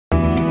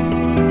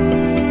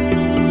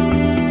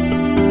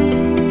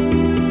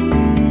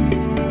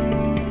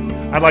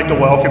I'd like to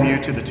welcome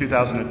you to the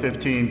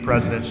 2015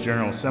 President's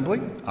General Assembly.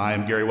 I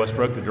am Gary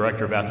Westbrook, the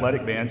Director of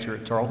Athletic Bands here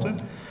at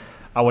Tarleton.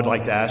 I would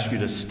like to ask you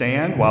to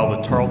stand while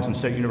the Tarleton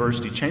State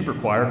University Chamber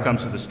Choir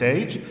comes to the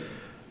stage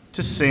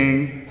to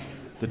sing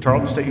the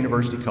Tarleton State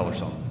University Color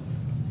Song.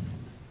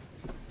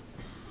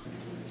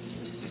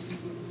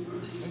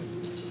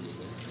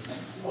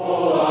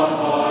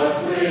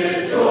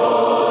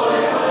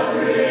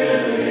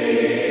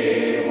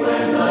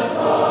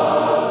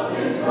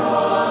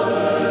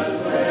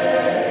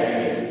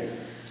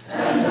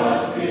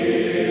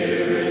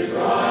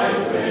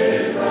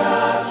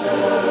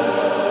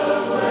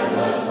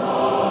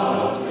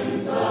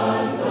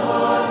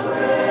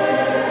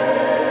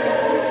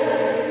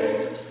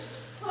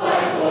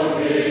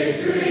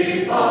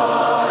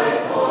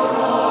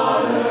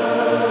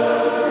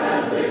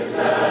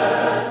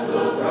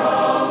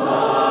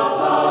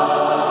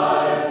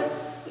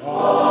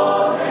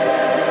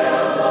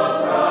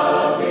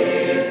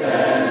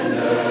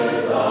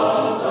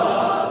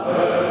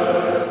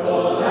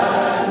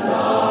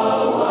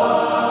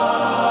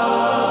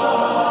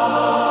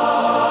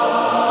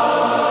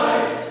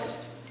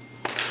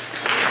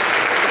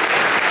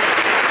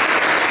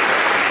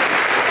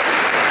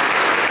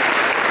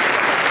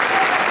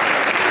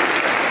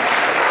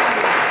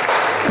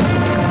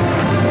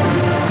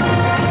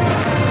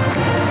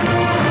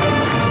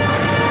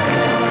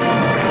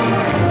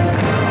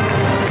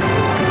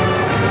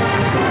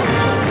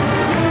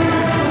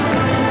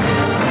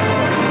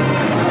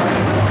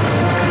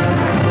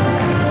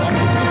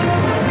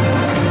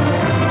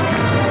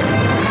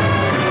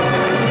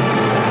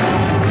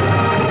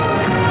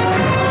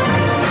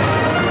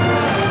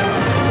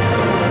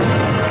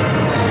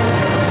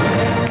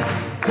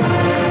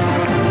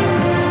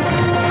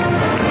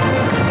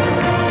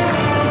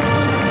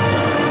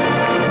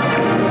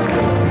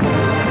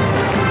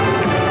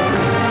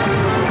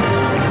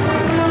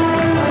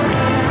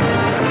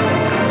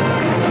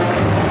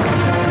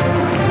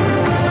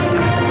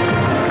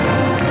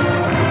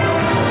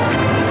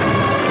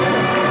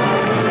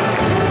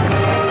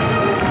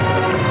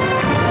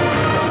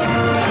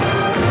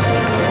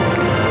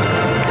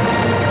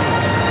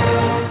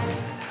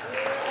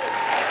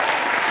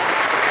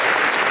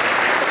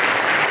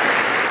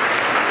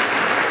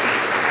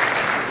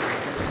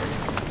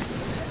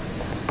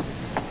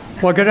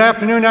 Well, good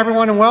afternoon,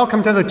 everyone, and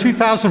welcome to the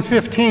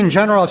 2015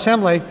 General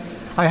Assembly.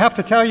 I have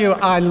to tell you,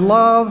 I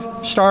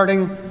love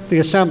starting the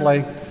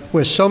assembly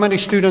with so many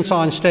students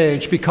on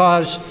stage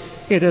because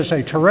it is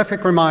a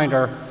terrific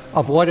reminder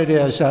of what it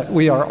is that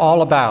we are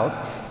all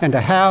about. And to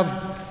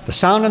have the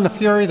Sound and the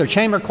Fury, the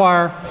Chamber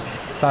Choir,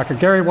 Dr.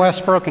 Gary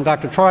Westbrook and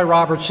Dr. Troy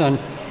Robertson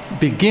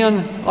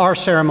begin our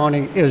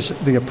ceremony is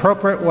the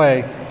appropriate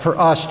way for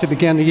us to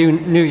begin the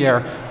new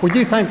year. Would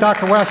you thank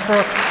Dr.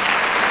 Westbrook,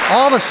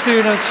 all the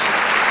students,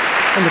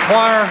 and the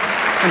choir,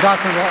 and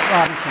Dr.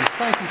 Robinson.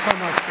 Thank you so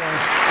much, Gary.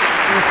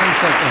 We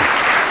appreciate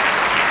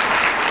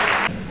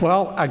it.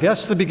 Well, I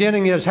guess the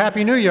beginning is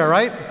Happy New Year,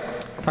 right?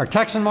 Our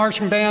Texan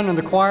Marching Band and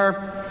the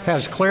choir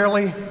has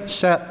clearly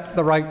set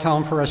the right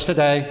tone for us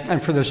today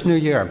and for this new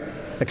year.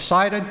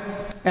 Excited,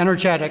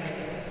 energetic,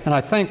 and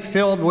I think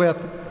filled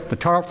with the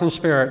Tarleton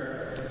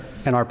spirit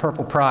and our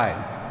purple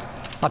pride.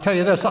 I'll tell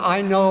you this,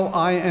 I know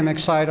I am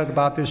excited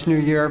about this new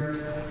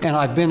year, and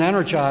I've been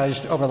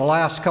energized over the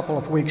last couple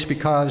of weeks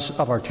because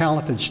of our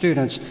talented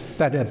students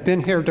that have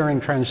been here during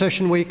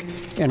Transition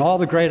Week and all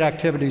the great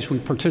activities we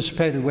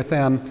participated with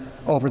them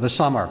over the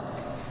summer.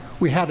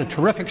 We had a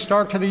terrific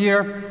start to the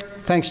year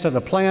thanks to the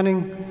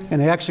planning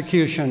and the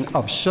execution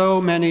of so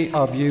many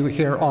of you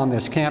here on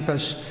this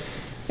campus.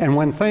 And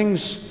when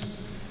things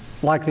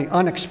like the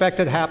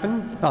unexpected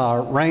happen,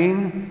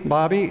 rain,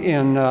 Bobby,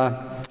 in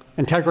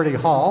Integrity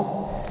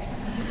Hall,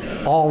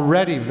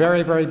 already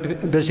very, very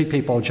busy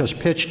people just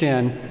pitched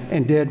in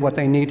and did what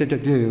they needed to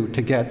do to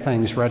get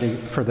things ready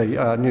for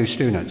the new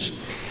students.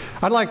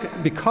 I'd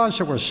like, because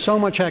there was so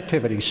much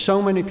activity,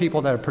 so many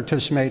people that have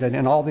participated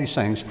in all these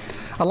things,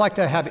 I'd like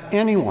to have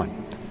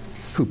anyone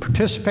who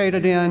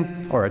participated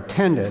in or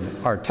attended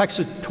our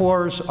Texas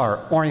tours,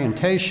 our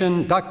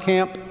orientation, duck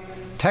camp,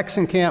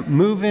 Texan camp,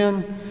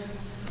 move-in,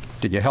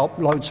 did you help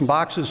load some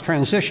boxes,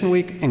 Transition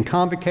Week, and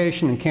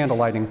convocation and candle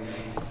lighting.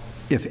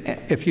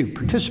 If you've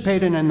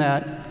participated in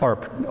that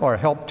or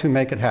helped to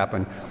make it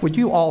happen, would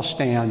you all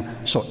stand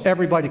so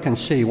everybody can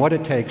see what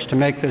it takes to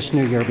make this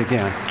new year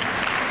begin?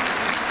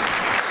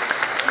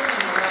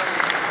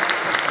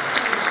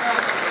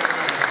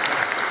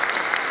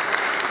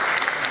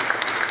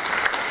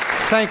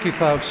 Thank you,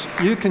 folks.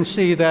 You can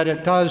see that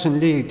it does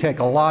indeed take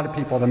a lot of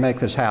people to make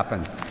this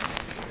happen.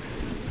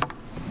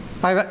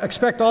 I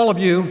expect all of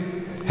you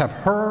have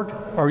heard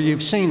or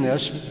you've seen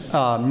this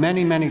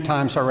many, many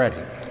times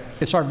already.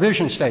 It's our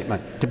vision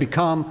statement to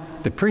become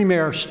the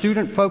premier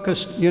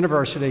student-focused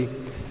university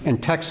in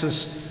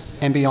Texas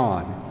and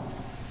beyond.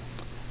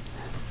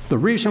 The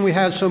reason we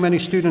had so many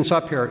students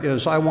up here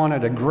is I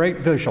wanted a great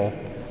visual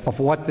of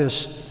what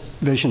this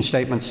vision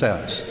statement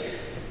says.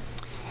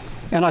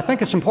 And I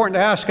think it's important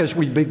to ask as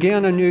we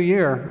begin a new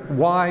year,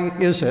 why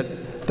is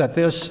it that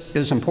this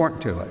is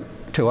important to it?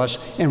 to us,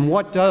 and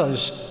what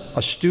does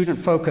a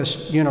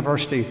student-focused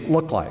university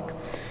look like?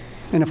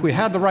 And if we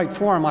had the right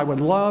forum, I would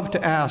love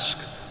to ask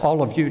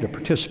all of you to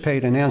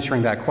participate in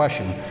answering that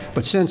question.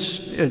 But since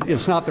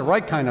it's not the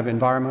right kind of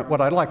environment,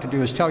 what I'd like to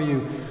do is tell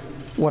you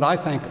what I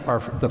think are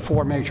the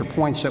 4 major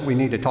points that we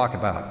need to talk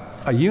about.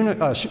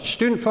 A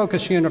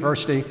student-focused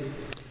university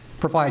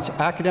provides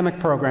academic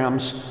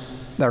programs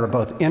that are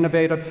both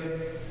innovative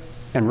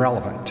and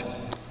relevant.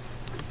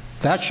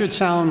 That should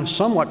sound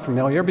somewhat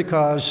familiar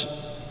because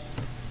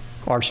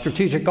our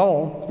strategic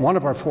goal, one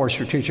of our 4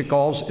 strategic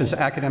goals, is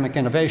academic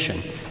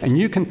innovation. And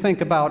you can think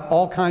about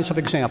all kinds of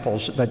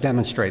examples that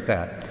demonstrate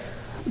that.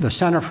 The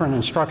Center for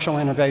Instructional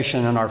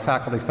Innovation and our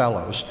faculty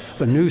fellows,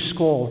 the new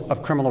School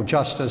of Criminal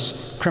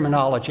Justice,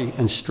 Criminology,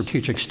 and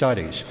Strategic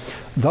Studies.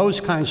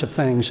 Those kinds of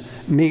things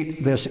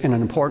meet this in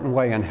an important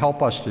way and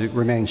help us to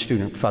remain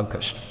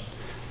student-focused.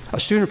 A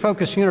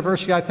student-focused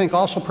university, I think,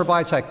 also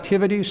provides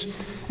activities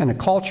and a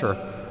culture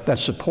that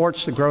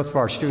supports the growth of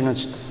our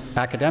students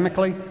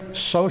academically,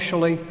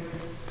 socially,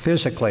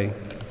 physically,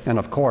 and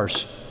of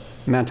course,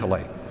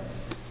 mentally.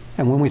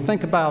 And when we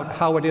think about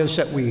how it is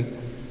that we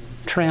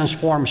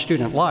transform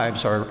student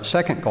lives, our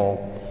second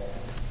goal,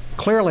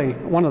 clearly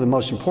one of the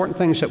most important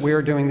things that we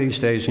are doing these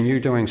days, and you're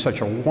doing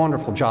such a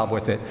wonderful job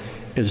with it,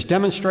 is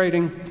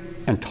demonstrating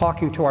and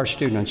talking to our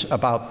students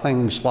about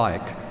things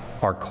like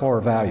our core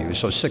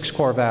values, those 6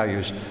 core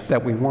values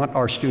that we want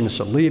our students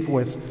to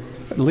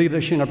leave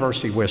this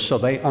university with, so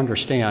they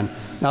understand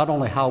not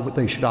only how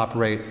they should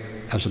operate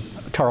as a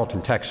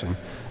Tarleton Texan,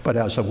 but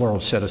as a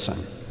world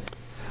citizen.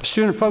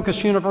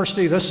 Student-focused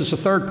university, this is the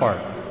third part,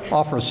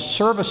 offers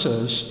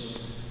services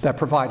that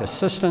provide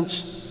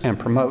assistance and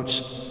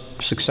promotes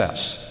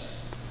success.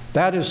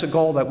 That is the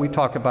goal that we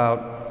talk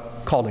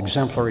about called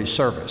exemplary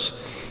service.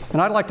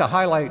 And I'd like to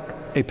highlight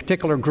a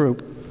particular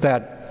group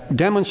that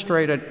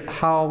demonstrated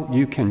how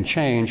you can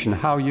change and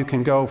how you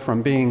can go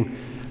from being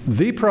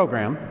the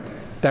program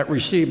that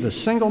received the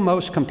single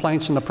most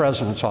complaints in the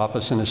president's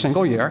office in a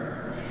single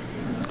year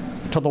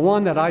to the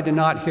one that I did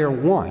not hear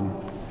one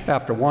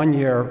after 1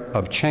 year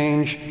of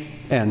change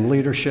and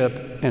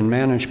leadership and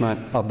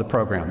management of the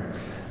program.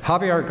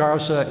 Javier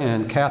Garza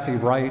and Kathy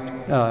Wright,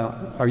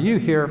 are you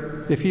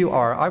here? If you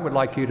are, I would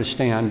like you to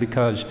stand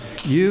because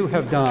you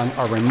have done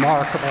a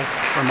remarkable,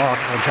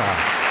 remarkable job.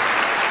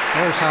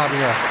 There's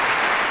Javier.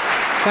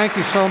 Thank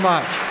you so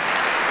much.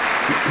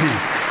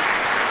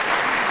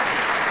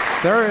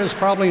 There is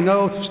probably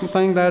no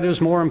thing that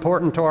is more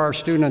important to our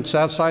students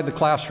outside the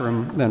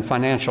classroom than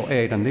financial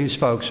aid, and these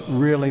folks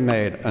really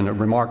made a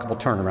remarkable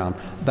turnaround.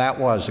 That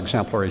was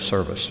exemplary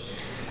service.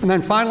 And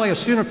then finally, a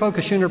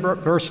student-focused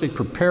university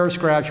prepares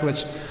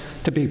graduates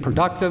to be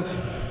productive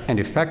and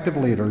effective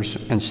leaders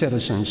and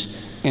citizens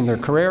in their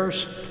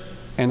careers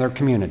and their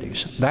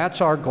communities. That's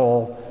our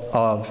goal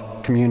of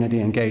community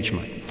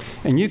engagement.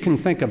 And you can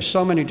think of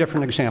so many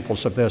different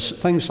examples of this,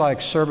 things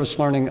like service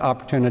learning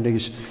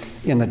opportunities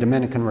in the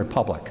Dominican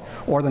Republic,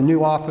 or the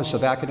new Office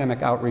of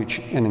Academic Outreach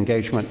and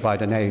Engagement by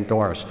Danae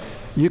Doris.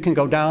 You can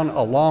go down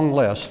a long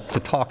list to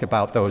talk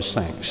about those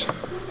things.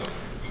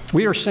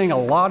 We are seeing a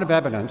lot of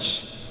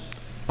evidence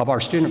of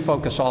our student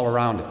focus all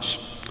around us.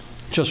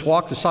 Just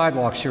walk the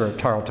sidewalks here at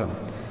Tarleton.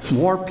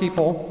 More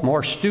people,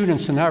 more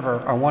students than ever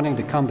are wanting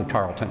to come to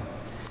Tarleton.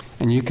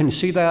 And you can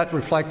see that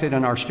reflected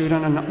in our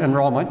student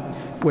enrollment,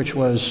 which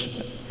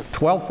was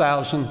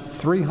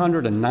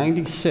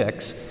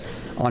 12,396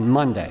 on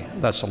Monday.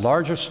 That's the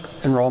largest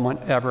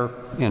enrollment ever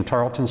in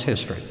Tarleton's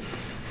history.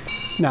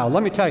 Now,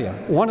 let me tell you,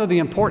 one of the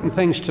important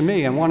things to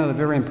me, and one of the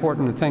very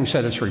important things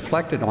that is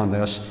reflected on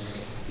this,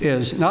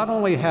 is not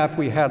only have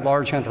we had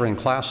large entering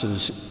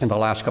classes in the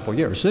last couple of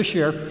years, this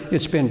year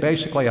it's been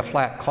basically a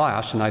flat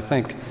class, and I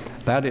think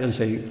that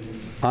is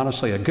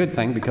honestly a good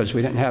thing because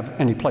we didn't have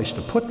any place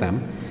to put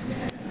them.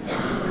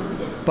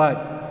 But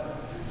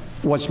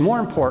what's more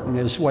important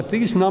is what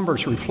these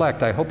numbers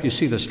reflect, I hope you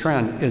see this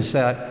trend, is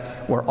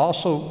that we're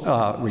also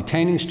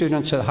retaining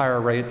students at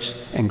higher rates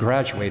and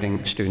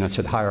graduating students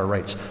at higher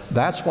rates.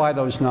 That's why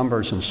those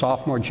numbers in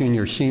sophomore,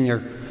 junior,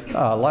 senior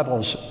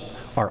levels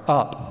are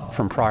up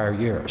from prior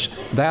years.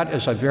 That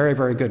is a very,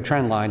 very good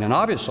trend line, and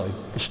obviously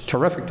it's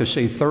terrific to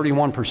see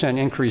 31%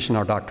 increase in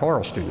our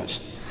doctoral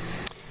students.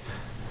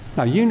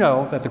 Now, you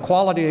know that the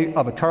quality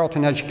of a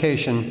Tarleton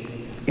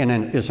education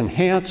is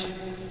enhanced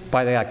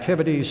by the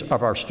activities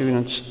of our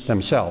students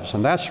themselves.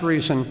 And that's the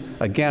reason,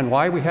 again,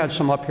 why we had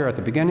some up here at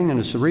the beginning, and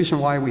it's the reason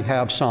why we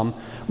have some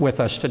with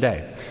us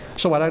today.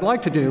 So what I'd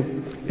like to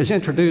do is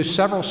introduce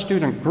several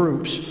student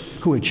groups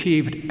who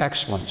achieved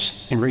excellence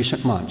in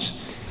recent months.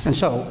 And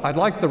so I'd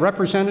like the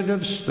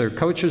representatives, their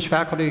coaches,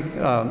 faculty,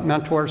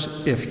 mentors,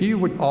 if you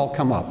would all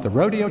come up. The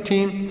rodeo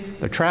team,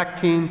 the track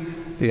team,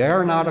 the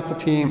aeronautical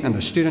team, and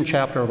the student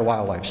chapter of the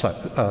Wildlife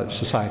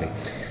Society.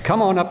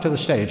 Come on up to the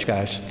stage,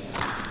 guys.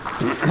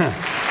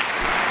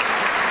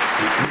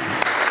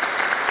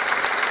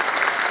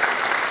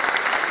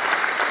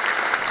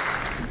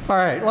 All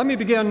right, let me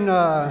begin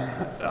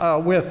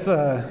with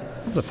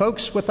the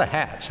folks with the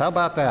hats. How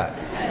about that?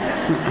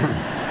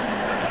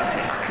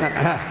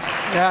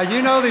 Yeah,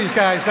 you know these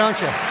guys, don't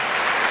you?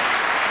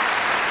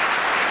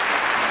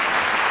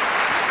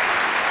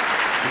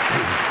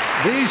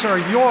 These are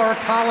your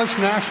college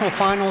national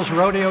finals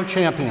rodeo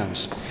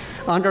champions,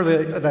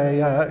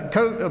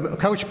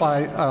 coached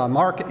by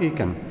Mark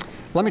Eakin.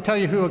 Let me tell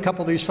you who a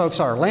couple of these folks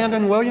are.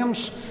 Landon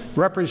Williams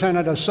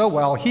represented us so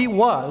well. He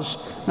was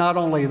not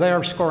only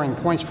there scoring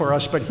points for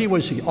us, but he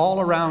was the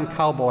all-around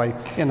cowboy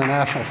in the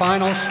national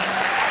finals.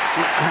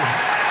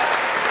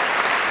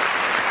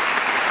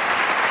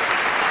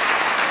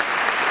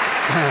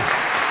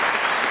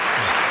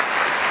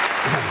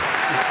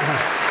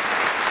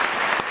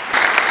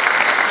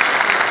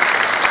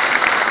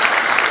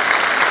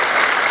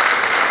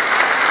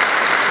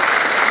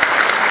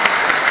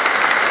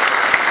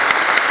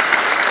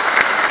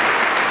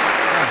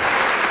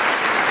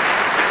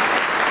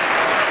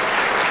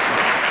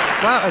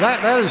 Well,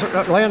 that is,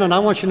 Landon, I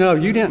want you to know,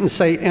 you didn't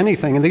say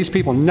anything, and these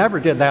people never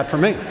did that for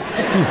me.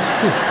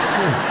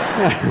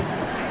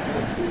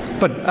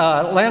 But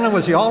Landon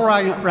was the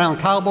all-around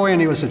cowboy, and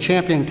he was a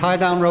champion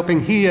tie-down roping.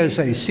 He is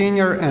a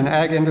senior in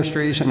Ag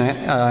Industries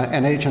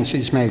and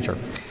Agencies major.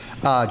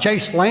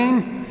 Jace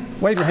Lane,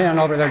 wave your hand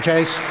over there,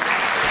 Jace.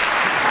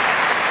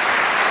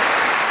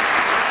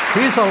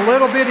 He's a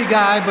little bitty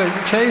guy, but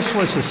Chase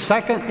was the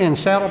second in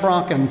saddle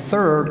bronc and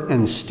third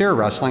in steer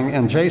wrestling,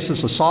 and Jace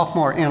is a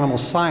sophomore animal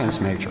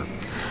science major.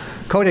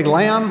 Cody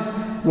Lamb,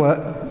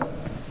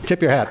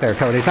 tip your hat there,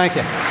 Cody, thank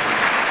you.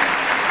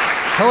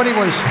 Cody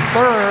was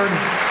third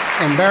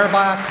in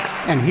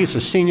bareback, and he's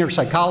a senior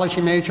psychology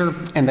major,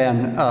 and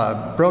then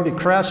Brody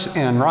Kress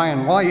and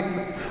Ryan White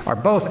are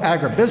both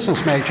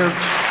agribusiness majors.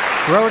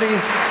 Brody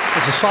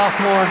is a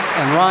sophomore,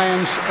 and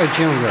Ryan's a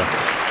junior.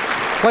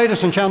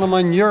 Ladies and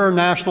gentlemen, your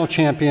national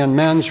champion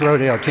men's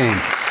rodeo team.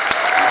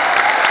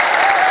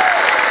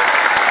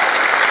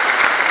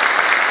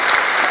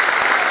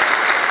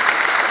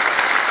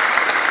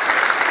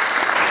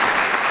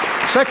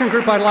 Second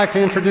group I'd like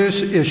to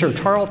introduce is your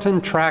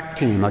Tarleton track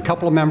team, a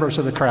couple of members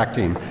of the track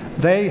team.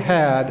 They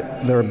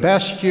had their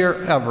best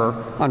year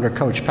ever under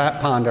Coach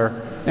Pat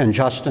Ponder and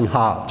Justin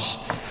Hobbs.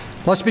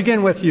 Let's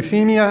begin with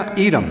Euphemia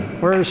Edom.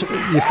 Where's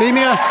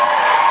Euphemia?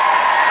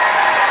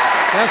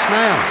 Yes,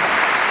 ma'am.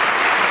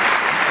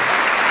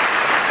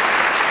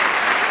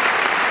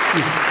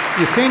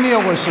 Euphemia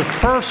was the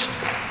first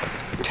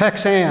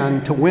Texas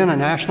A&M to win a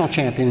national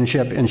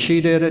championship, and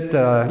she did it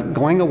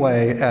going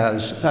away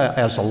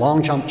as a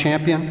long jump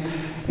champion.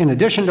 In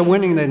addition to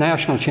winning the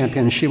national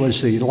champion, she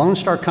was the Lone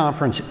Star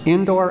Conference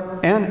Indoor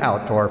and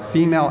Outdoor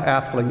Female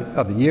Athlete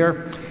of the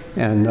Year,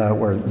 and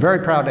we're very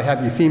proud to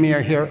have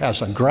Euphemia here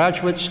as a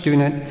graduate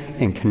student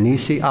in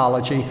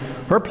kinesiology.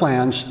 Her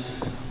plans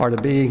are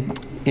to be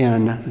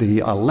in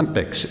the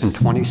Olympics in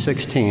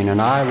 2016,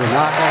 and I will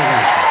not go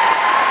against her.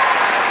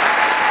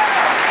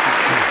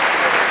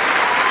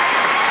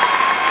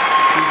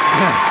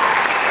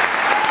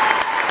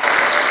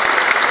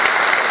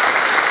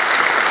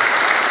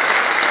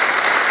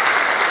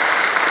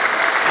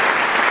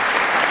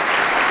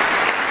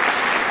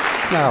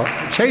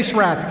 Now, Chase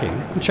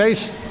Rathke.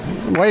 Chase,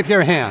 wave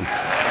your hand.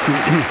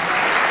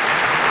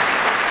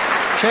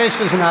 Chase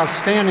is an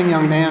outstanding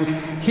young man.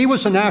 He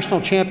was a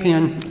national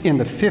champion in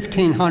the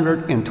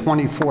 1500 in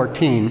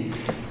 2014,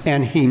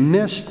 and he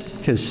missed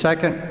his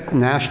second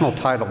national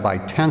title by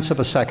tenths of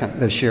a second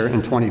this year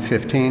in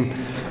 2015.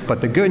 But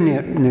the good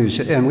news,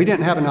 and we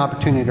didn't have an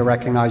opportunity to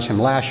recognize him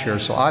last year,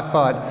 so I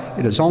thought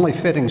it is only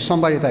fitting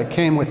somebody that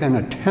came within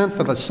a tenth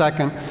of a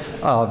second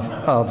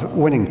of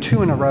winning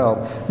 2 in a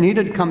row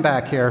needed to come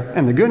back here.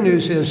 And the good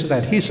news is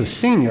that he's a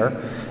senior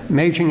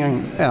majoring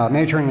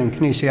in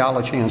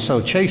kinesiology, and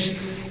so Chase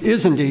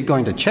is indeed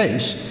going to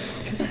chase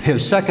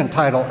his second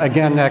title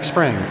again next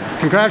spring.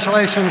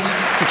 Congratulations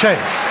to Chase.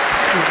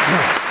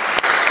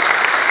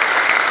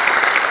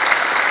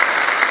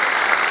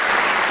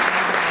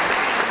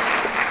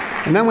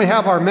 And then we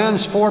have our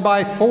men's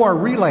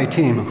 4x4 relay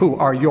team, who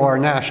are your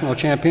national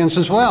champions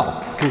as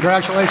well.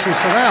 Congratulations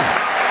to them.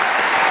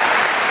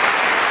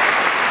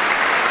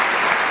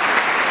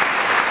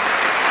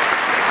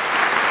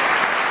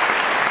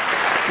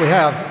 We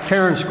have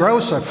Terrence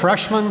Gross, a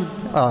freshman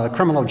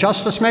criminal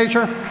justice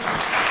major.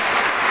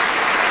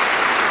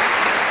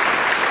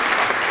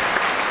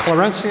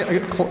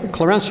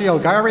 Clarencio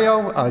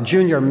Gario, a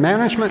junior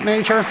management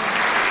major.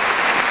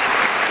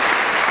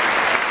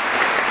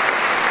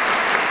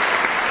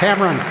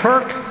 Cameron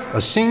Kirk,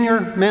 a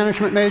senior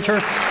management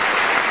major.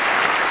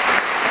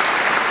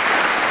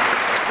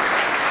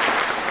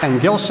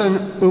 And Gilson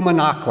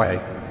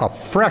Umanakwe, a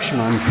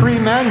freshman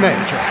pre-med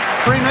major.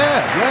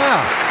 Pre-med,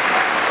 yeah.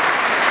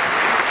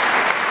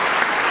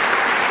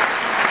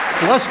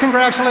 Let's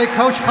congratulate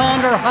Coach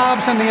Ponder,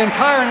 Hobbs, and the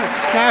entire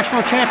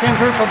national champion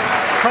group of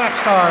track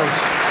stars.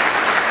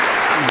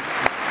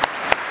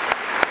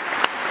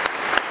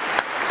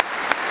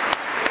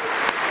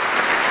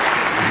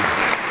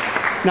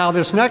 Now,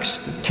 this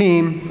next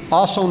team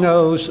also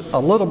knows a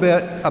little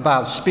bit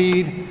about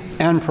speed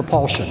and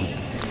propulsion.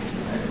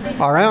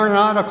 Our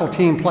aeronautical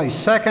team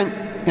placed second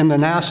in the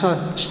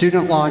NASA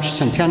Student Launch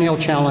Centennial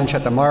Challenge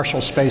at the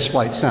Marshall Space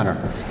Flight Center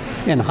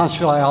in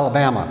Huntsville,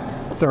 Alabama.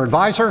 Their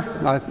advisor,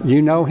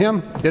 you know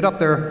him, get up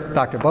there,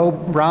 Dr. Bo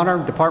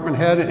Browner, department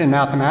head in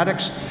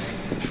mathematics.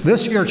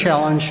 This year's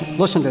challenge,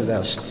 listen to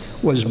this,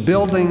 was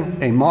building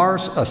a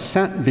Mars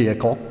ascent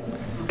vehicle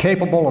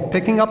capable of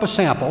picking up a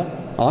sample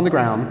on the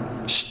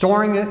ground,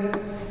 storing it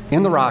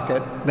in the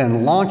rocket,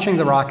 then launching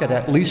the rocket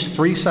at least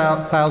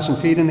 3,000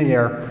 feet in the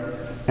air,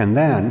 and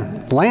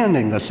then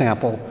landing the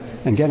sample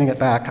and getting it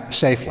back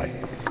safely.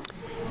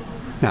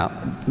 Now,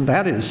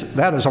 that is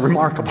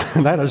remarkable.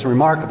 That is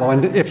remarkable.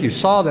 And if you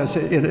saw this,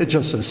 it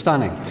just is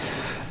stunning.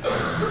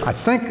 I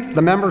think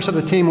the members of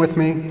the team with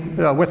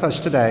us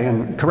today,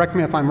 and correct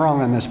me if I'm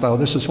wrong on this, Bo,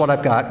 this is what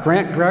I've got.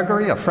 Grant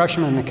Gregory, a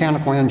freshman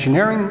mechanical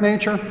engineering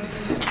major.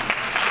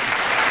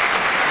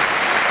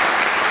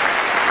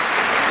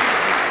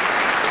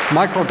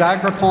 Michael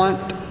Dagrapont,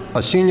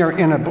 a senior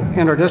in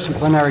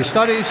interdisciplinary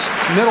studies,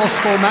 middle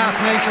school math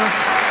major.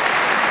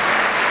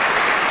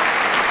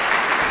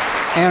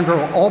 Andrew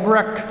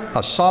Ulbrich,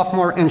 a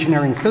sophomore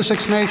engineering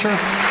physics major.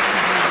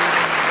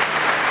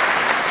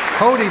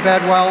 Cody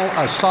Bedwell,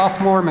 a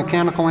sophomore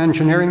mechanical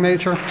engineering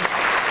major.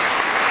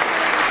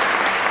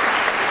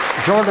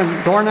 Jordan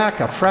Dornack,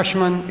 a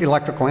freshman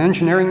electrical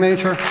engineering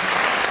major.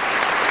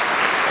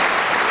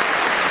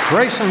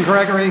 Grayson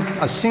Gregory,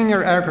 a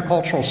senior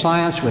agricultural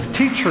science with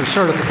teacher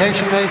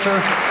certification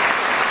major.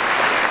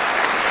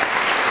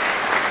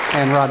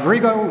 And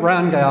Rodrigo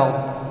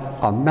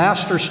Rangel, a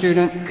master's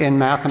student in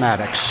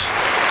mathematics.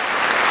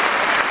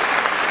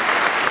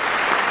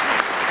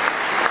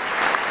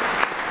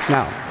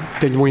 Now,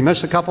 did we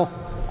miss a couple?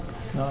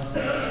 No.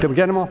 Did we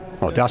get them all?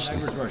 Oh,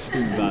 Dustin.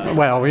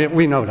 Well,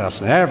 we know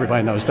Dustin.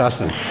 Everybody knows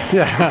Dustin.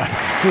 Yeah.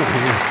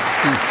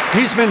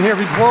 He's been here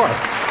before.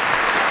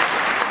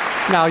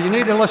 Now, you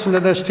need to listen to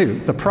this, too.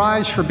 The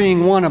prize for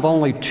being one of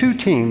only 2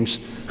 teams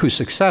who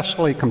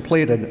successfully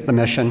completed the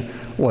mission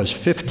was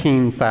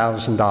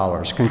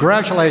 $15,000.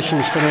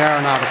 Congratulations to the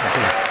aeronautical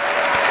team.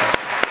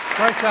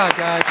 Great job,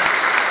 guys.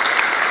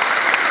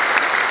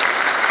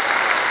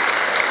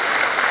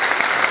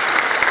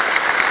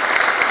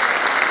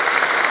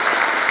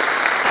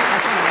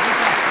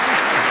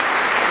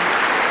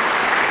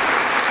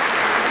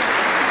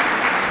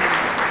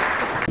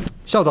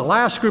 So the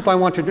last group I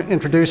want to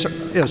introduce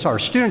is our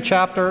student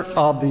chapter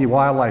of the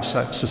Wildlife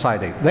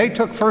Society. They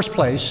took first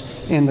place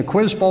in the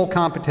Quiz Bowl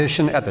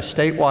competition at the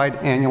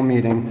statewide annual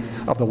meeting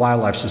of the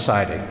Wildlife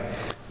Society.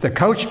 They're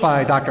coached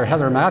by Dr.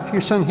 Heather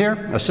Matthewson here,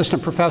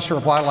 Assistant Professor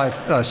of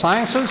Wildlife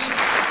Sciences.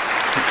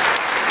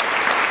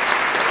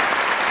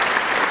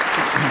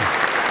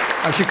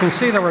 As you can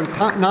see, there were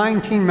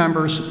 9 team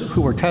members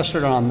who were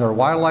tested on their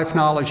wildlife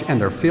knowledge and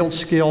their field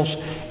skills,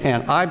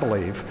 and I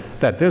believe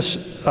that this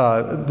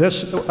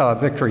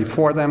victory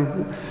for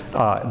them,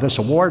 this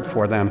award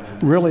for them,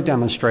 really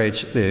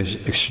demonstrates the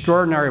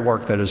extraordinary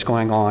work that is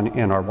going on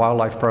in our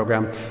wildlife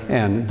program,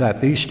 and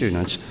that these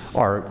students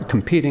are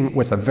competing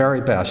with the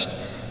very best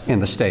in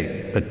the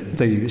state.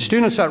 The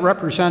students that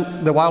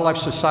represent the Wildlife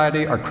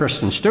Society are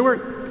Kristen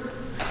Stewart.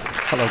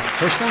 Hello,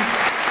 Kristen.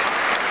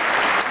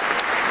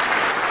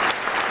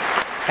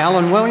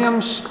 Alan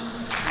Williams.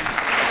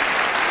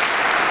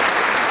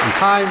 And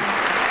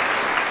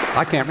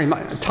I can't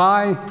remember.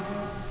 Trey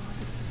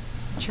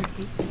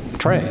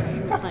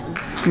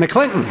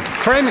McClinton.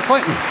 Trey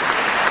McClinton.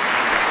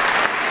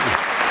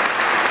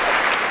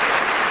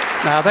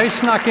 Now, they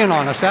snuck in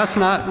on us. That's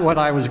not what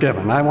I was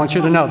given. I want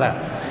you to know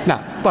that.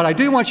 Now, but I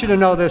do want you to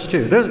know this,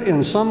 too.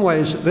 In some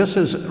ways, this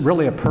is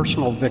really a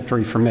personal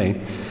victory for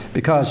me,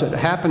 because it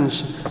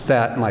happens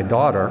that my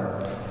daughter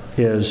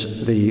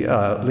is the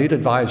lead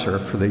advisor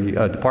for the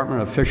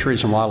Department of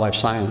Fisheries and Wildlife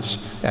Science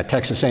at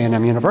Texas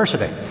A&M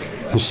University.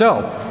 And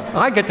so,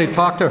 I get to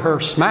talk to her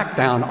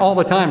smackdown all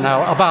the time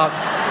now about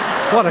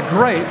what a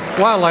great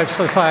wildlife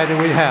society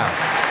we have.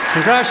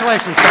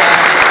 Congratulations,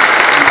 guys.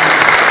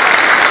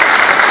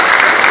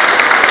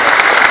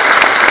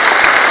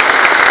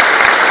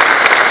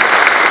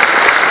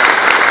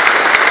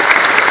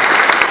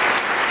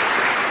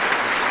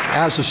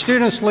 As the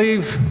students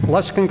leave,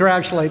 let's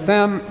congratulate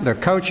them, their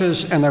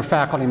coaches, and their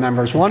faculty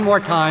members one more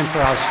time for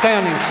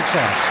outstanding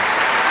success.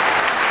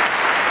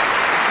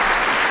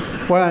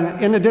 Well,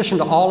 in addition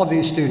to all of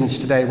these students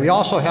today, we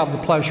also have the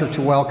pleasure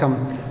to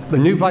welcome the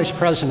new Vice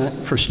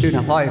President for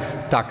Student Life,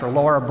 Dr.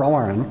 Laura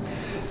Broren.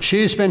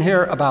 She's been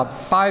here about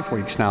 5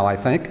 weeks now, I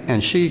think,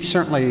 and she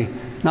certainly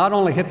not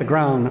only hit the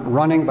ground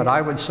running, but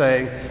I would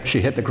say she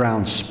hit the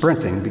ground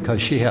sprinting,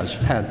 because she has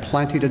had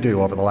plenty to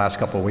do over the last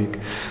couple of weeks.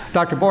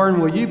 Dr. Broren,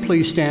 will you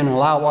please stand and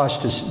allow us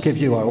to give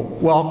you a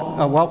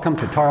welcome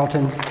to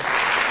Tarleton?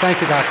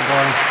 Thank you, Dr.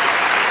 Broren.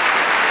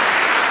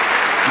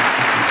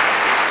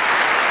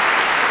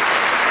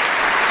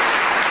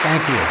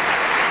 Thank you.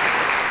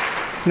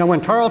 You know, when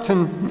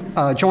Tarleton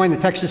joined the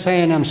Texas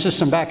A&M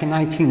system back in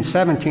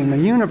 1917, the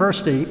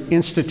university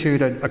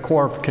instituted a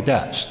Corps of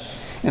Cadets.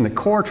 And the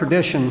Corps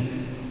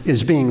tradition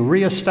is being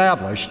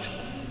reestablished,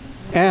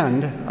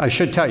 and I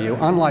should tell you,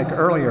 unlike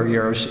earlier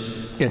years,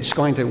 it's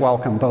going to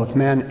welcome both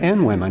men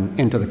and women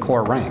into the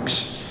Corps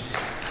ranks.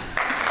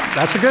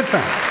 That's a good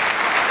thing.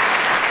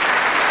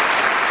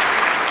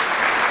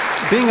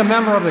 Being a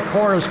member of the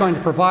Corps is going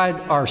to provide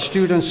our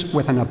students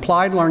with an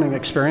applied learning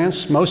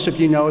experience. Most of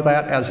you know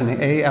that as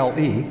an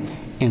ALE,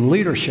 in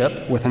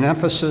leadership with an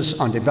emphasis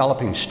on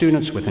developing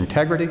students with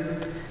integrity,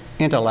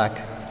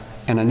 intellect,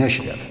 and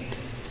initiative.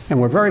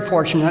 And we're very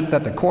fortunate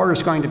that the Corps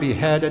is going to be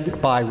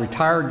headed by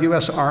retired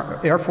U.S.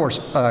 Air Force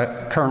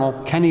Colonel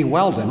Kenny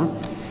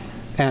Weldon,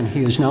 and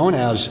he is known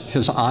as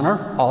His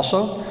Honor,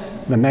 also,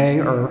 the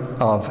Mayor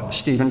of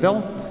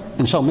Stephenville.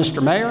 And so,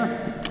 Mr. Mayor,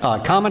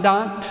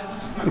 Commandant,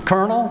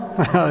 Colonel,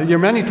 your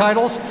many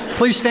titles,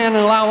 please stand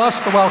and allow us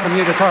to welcome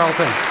you to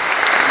Tarleton.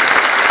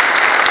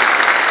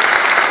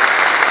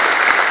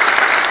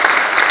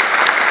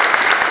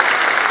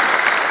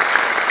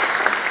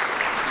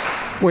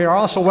 We are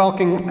also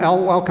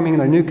welcoming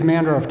the new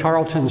commander of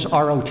Tarleton's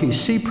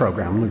ROTC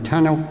program,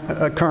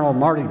 Lieutenant Colonel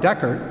Marty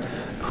Deckert,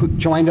 who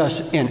joined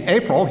us in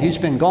April. He's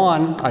been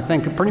gone, I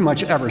think, pretty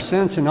much ever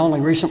since, and only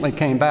recently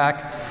came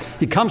back.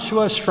 He comes to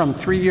us from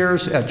 3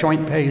 years at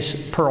Joint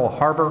Base Pearl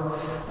Harbor,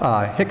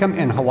 Hickam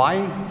in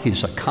Hawaii.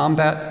 He's a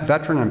combat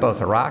veteran in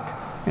both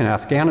Iraq and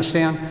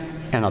Afghanistan,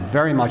 and a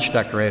very much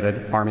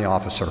decorated Army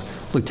officer.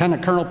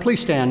 Lieutenant Colonel, please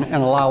stand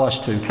and allow us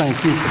to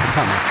thank you for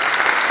coming.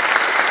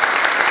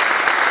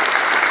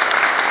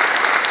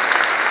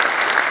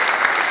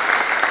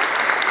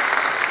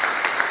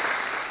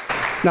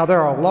 Now,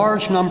 there are a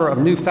large number of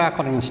new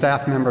faculty and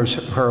staff members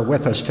who are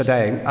with us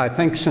today. I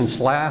think since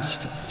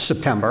last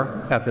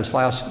September, at this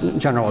last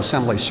General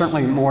Assembly,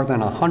 certainly more than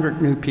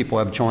 100 new people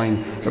have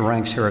joined the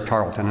ranks here at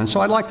Tarleton. And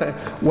so I'd like to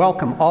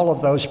welcome all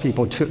of those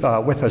people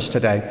with us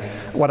today.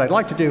 What I'd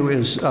like to do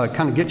is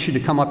kind of get you to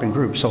come up in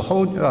groups, so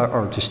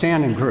or to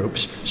stand in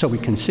groups so we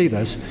can see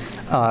this.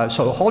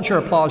 So hold your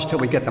applause till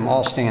we get them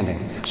all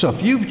standing. So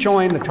if you've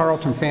joined the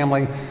Tarleton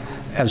family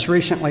as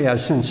recently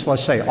as since,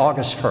 let's say,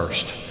 August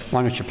 1st,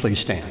 why don't you please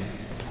stand?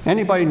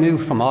 Anybody new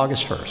from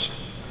August 1st?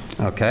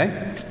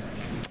 Okay.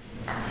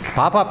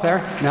 Pop up there.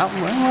 No,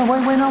 wait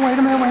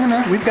a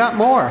minute. We've got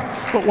more.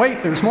 But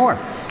wait, there's more.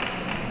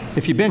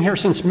 If you've been here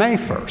since May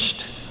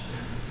 1st,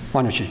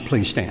 why don't you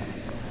please stand?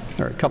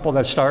 There are a couple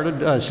that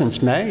started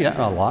since May.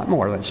 Yeah, a lot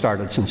more that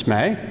started since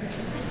May.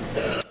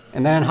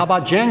 And then how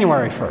about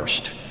January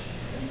 1st?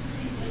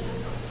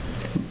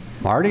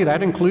 Marty,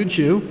 that includes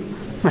you.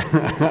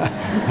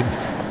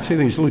 See,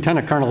 these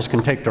lieutenant colonels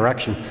can take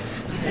direction.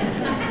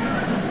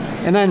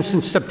 And then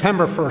since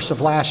September 1st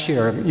of last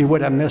year, you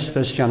would have missed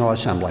this General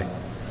Assembly.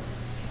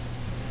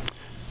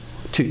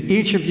 To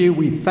each of you,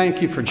 we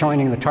thank you for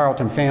joining the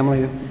Tarleton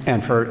family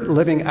and for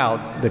living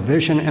out the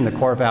vision and the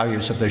core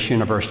values of this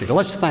university.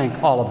 Let's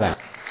thank all of them.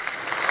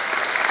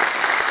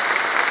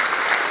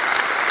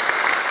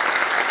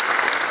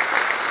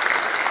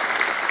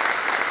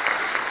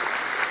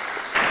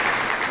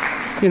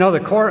 You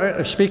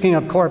know, speaking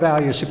of core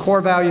values, the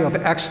core value of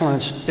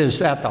excellence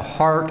is at the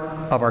heart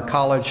of our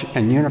college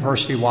and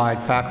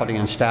university-wide faculty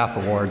and staff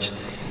awards.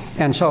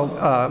 And so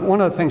one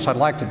of the things I'd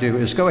like to do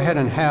is go ahead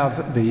and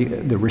have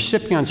the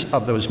recipients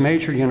of those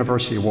major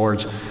university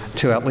awards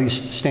to at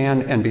least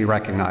stand and be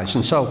recognized.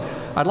 And so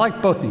I'd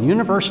like both the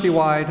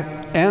university-wide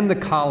and the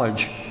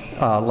college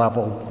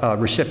level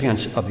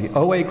recipients of the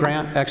OA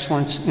Grant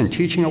Excellence in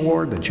Teaching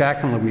Award, the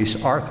Jack and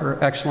Louise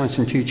Arthur Excellence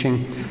in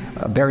Teaching,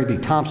 Barry B.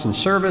 Thompson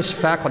Service,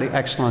 Faculty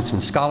Excellence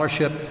in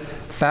Scholarship,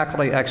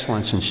 Faculty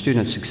Excellence in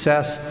Student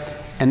Success,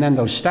 and then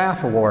those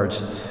staff awards,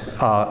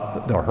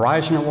 the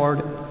Horizon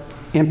Award,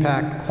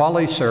 Impact,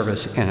 Quality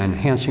Service, and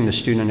Enhancing the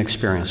Student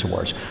Experience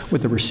Awards.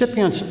 With the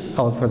recipients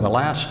for the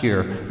last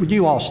year, would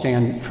you all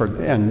stand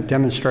and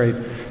demonstrate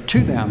to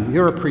them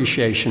your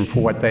appreciation for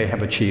what they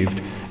have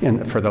achieved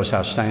for those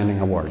outstanding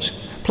awards?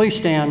 Please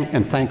stand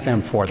and thank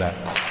them for that.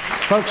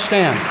 Folks,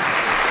 stand.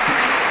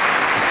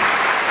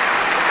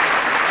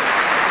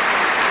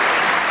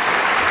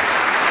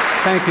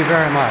 Thank you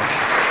very much.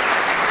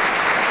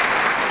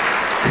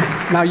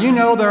 Now, you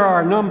know there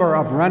are a number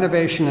of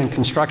renovation and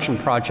construction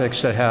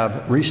projects that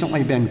have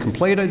recently been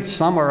completed.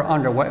 Some are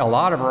underway, a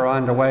lot of them are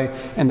underway,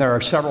 and there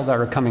are several that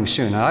are coming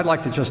soon. And I'd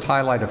like to just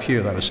highlight a few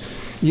of those.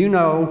 You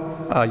know,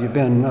 you've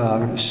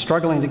been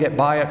struggling to get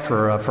by it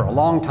for a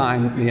long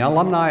time. The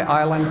Alumni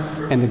Island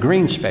and the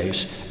green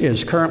space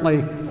is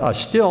currently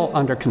still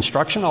under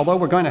construction, although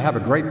we're going to have a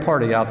great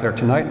party out there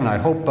tonight, and I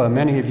hope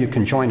many of you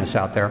can join us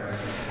out there.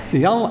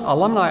 The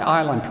Alumni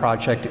Island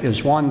project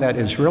is one that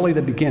is really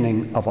the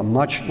beginning of a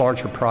much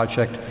larger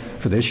project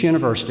for this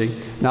university.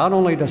 Not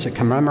only does it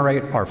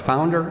commemorate our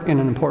founder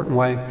in an important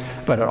way,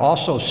 but it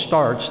also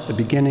starts the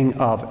beginning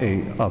of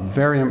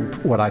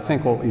what I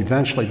think will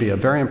eventually be a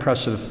very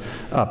impressive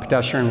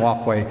pedestrian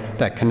walkway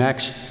that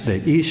connects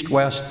the east,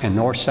 west, and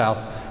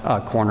north-south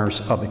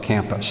corners of the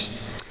campus.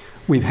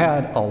 We've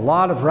had a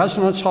lot of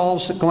residence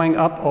halls going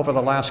up over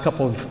the last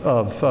couple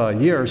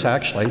of years,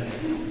 actually.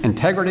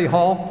 Integrity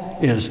Hall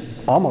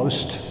is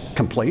almost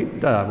complete.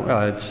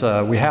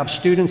 We have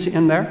students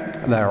in there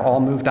that are all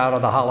moved out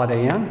of the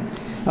Holiday Inn.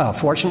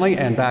 fortunately,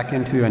 and back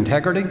into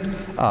integrity.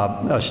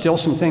 Still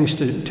some things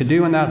to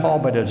do in that hall,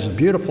 but it is a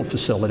beautiful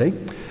facility.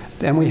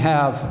 Then we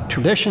have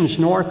Traditions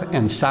North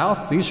and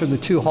South. These are the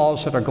two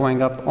halls that are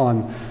going up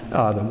on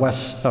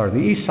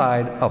the east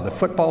side of the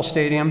football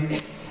stadium.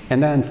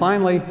 And then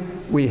finally,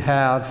 we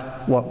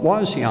have what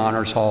was the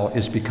Honors Hall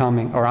is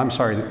becoming, or I'm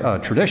sorry,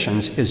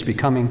 Traditions is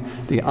becoming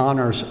the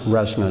Honors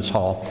Residence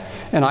Hall.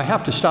 And I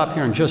have to stop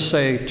here and just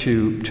say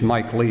to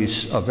Mike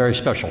Lease a very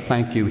special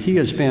thank you. He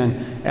has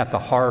been at the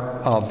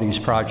heart of these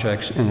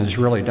projects and has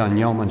really done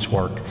yeoman's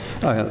work.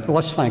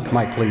 Let's thank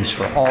Mike Lease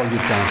for all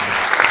you've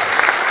done.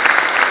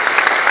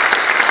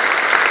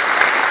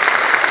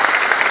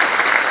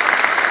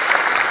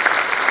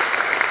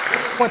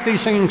 What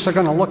these things are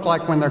going to look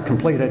like when they're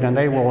completed, and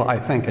they will, I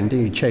think,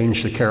 indeed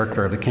change the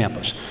character of the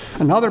campus.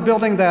 Another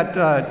building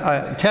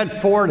that Ted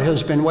Ford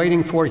has been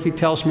waiting for, he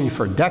tells me,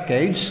 for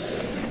decades,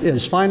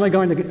 is finally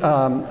going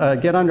to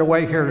get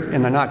underway here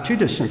in the not too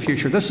distant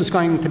future. This is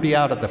going to be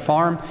out at the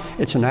farm.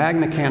 It's an ag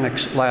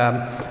mechanics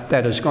lab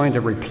that is going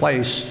to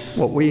replace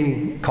what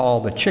we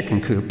call the chicken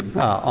coop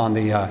on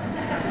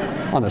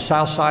the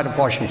south side of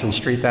Washington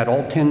Street, that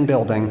old tin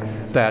building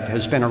that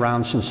has been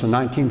around since the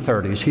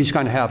 1930s. He's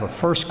going to have a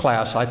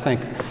first-class, I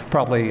think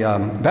probably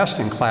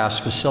best-in-class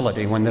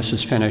facility when this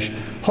is finished,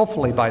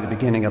 hopefully by the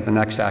beginning of the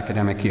next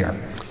academic year.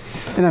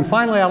 And then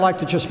finally, I'd like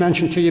to just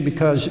mention to you,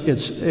 because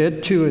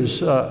it too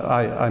is,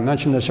 I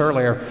mentioned this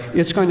earlier,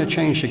 it's going to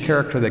change the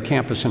character of the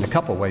campus in a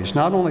couple ways,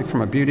 not only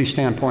from a beauty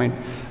standpoint,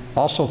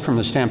 also from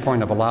the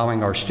standpoint of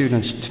allowing our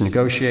students to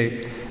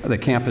negotiate the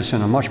campus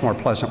in a much more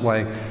pleasant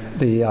way.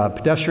 The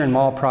pedestrian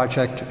mall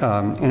project,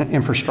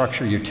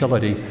 infrastructure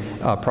utility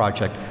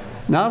project,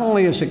 not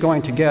only is it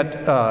going to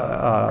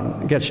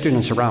get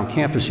students around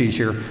campus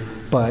easier,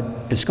 but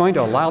it's going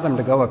to allow them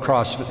to go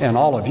across, and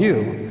all of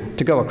you,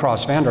 to go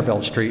across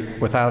Vanderbilt Street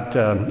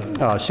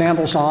without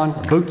sandals on,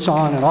 boots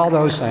on, and all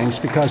those things,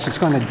 because it's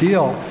going to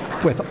deal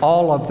with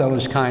all of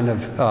those kind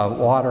of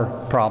water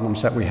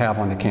problems that we have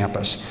on the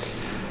campus.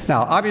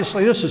 Now,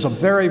 obviously, this is a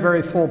very,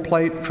 very full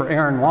plate for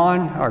Aaron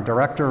Wan, our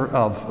Director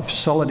of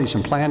Facilities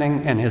and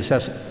Planning, and his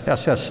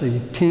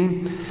SSC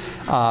team.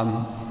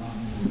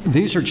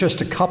 These are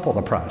just a couple of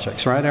the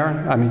projects, right,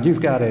 Aaron? I mean,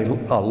 you've got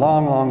a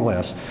long, long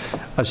list.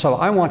 So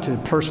I want to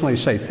personally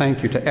say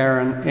thank you to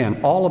Aaron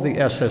and all of the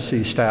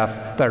SSC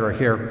staff that are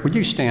here. Would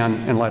you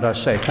stand and let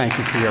us say thank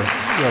you for your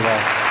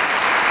role?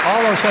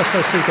 All those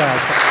SSC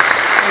guys.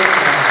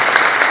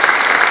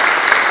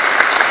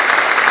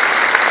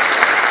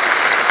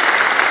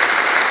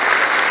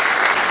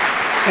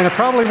 And it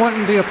probably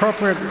wouldn't be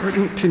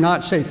appropriate to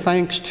not say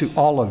thanks to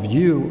all of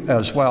you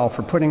as well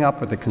for putting up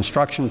with the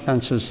construction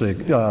fences,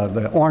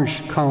 the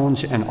orange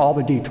cones, and all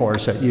the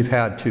detours that you've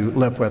had to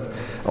live with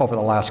over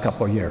the last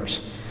couple of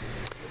years.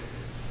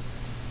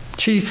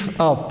 Chief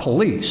of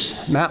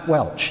Police, Matt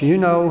Welch, you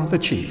know the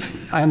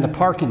chief, and the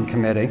parking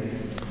committee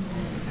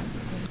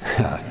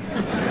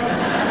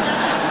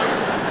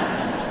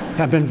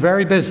have been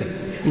very busy.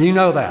 You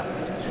know that.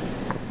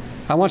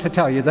 I want to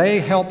tell you, they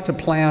helped to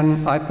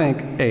plan, I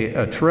think,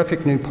 a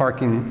terrific new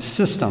parking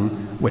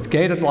system with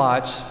gated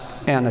lots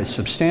and a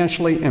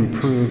substantially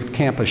improved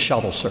campus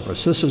shuttle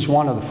service. This is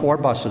one of the 4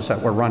 buses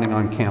that we're running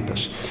on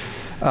campus.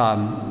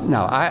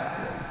 Now,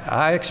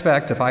 I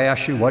expect if I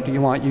ask you what do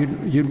you want,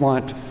 you'd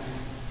want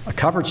a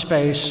covered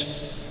space,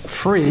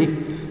 free,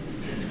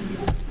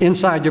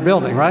 inside your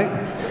building, right?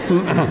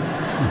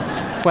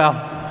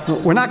 Well,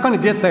 we're not going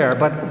to get there,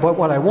 but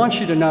what I want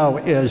you to know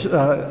is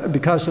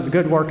because of the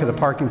good work of the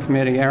parking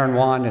committee, Aaron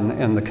Wan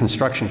and the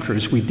construction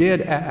crews, we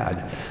did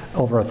add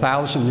over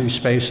 1,000 new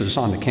spaces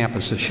on the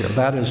campus this year.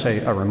 That is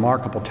a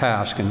remarkable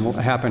task and will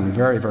happen in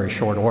very, very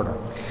short order.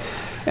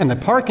 And the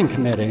parking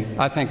committee,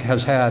 I think,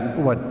 has had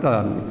what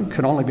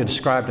could only be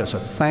described as a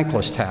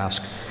thankless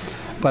task,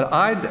 but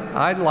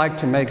I'd like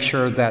to make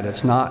sure that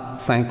it's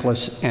not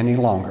thankless any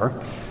longer.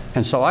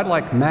 And so I'd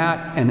like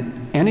Matt and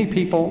any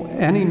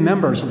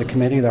members of the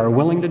committee that are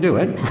willing to do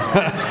it,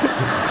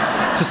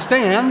 to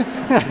stand.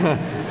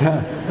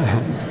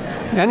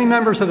 Any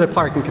members of the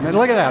parking committee.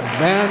 Look at that.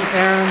 Ben,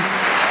 Aaron,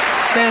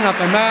 stand up.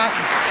 And Matt,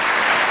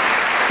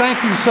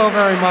 thank you so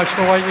very much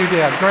for what you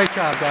did. Great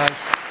job, guys.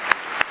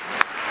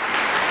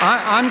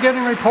 I'm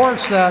getting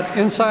reports that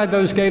inside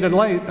those gated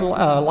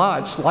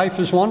lots, life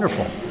is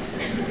wonderful.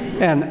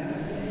 And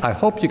I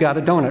hope you got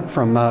a donut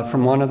from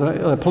one of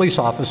the police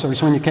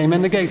officers when you came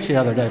in the gates the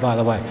other day, by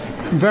the way.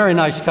 Very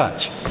nice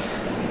touch.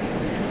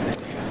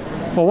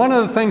 Well, one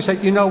of the things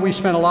that you know we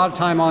spent a lot of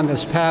time on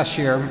this past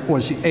year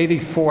was the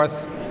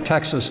 84th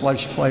Texas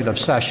legislative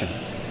session.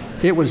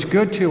 It was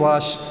good to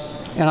us,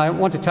 and I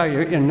want to tell you,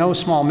 in no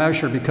small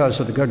measure because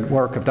of the good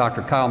work of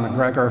Dr. Kyle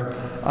McGregor,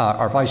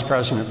 our Vice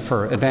President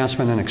for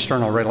Advancement and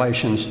External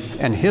Relations,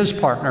 and his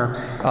partner,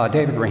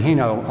 David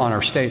Rahino, on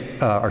our state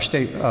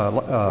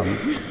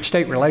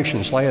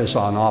relations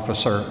liaison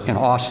officer in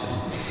Austin.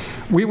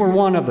 We were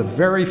one of the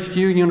very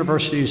few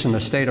universities in the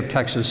state of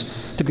Texas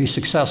to be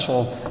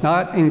successful,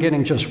 not in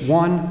getting just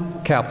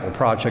one capital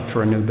project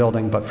for a new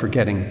building, but for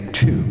getting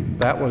 2.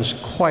 That was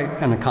quite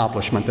an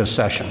accomplishment this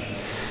session.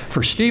 For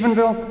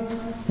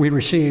Stephenville, we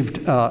received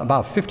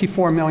about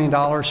 $54 million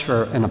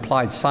for an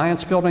applied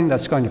science building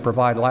that's going to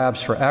provide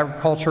labs for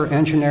agriculture,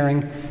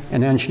 engineering,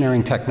 and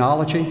engineering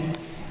technology.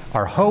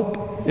 Our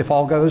hope, if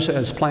all goes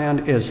as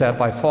planned, is that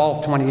by fall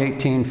of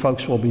 2018,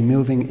 folks will be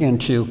moving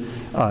into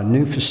a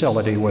new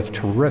facility with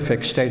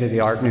terrific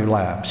state-of-the-art new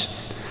labs.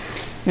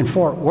 In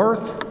Fort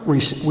Worth,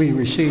 we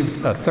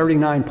received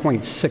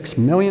 $39.6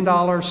 million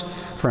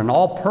for an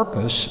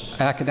all-purpose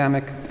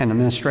academic and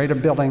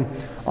administrative building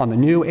on the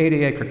new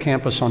 80-acre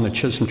campus on the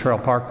Chisholm Trail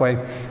Parkway.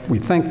 We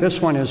think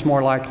this one is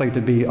more likely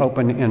to be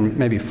open in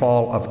maybe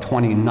fall of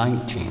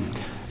 2019.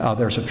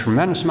 There's a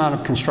tremendous amount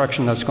of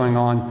construction that's going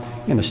on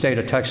in the state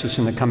of Texas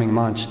in the coming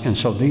months, and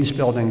so these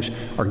buildings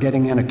are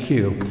getting in a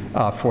queue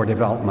for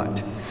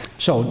development.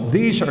 So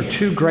these are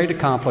two great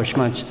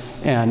accomplishments,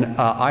 and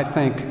I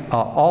think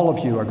all of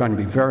you are going to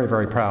be very,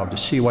 very proud to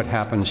see what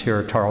happens here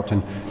at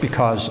Tarleton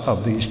because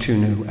of these two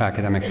new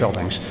academic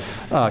buildings.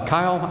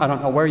 Kyle, I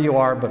don't know where you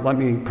are, but let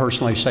me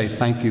personally say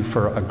thank you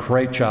for a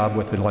great job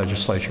with the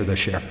legislature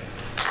this year.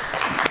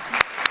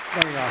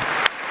 There you go.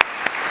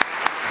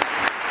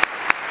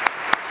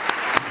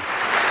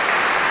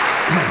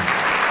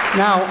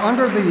 Now,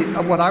 under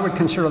what I would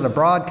consider the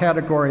broad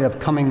category of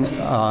coming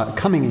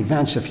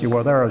events, if you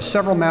will, there are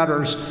several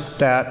matters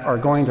that are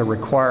going to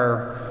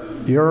require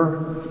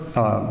your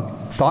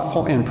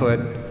thoughtful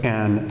input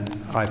and,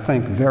 I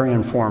think, very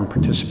informed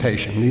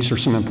participation. These are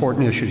some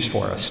important issues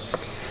for us.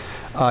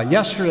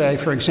 Yesterday,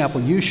 for example,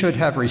 you should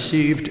have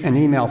received an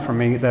email from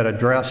me that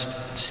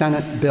addressed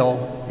Senate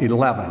Bill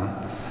 11,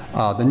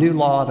 the new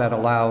law that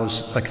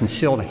allows a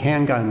concealed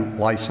handgun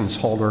license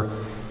holder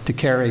to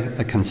carry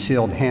a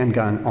concealed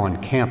handgun on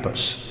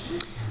campus.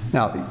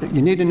 Now,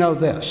 you need to know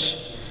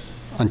this.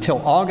 Until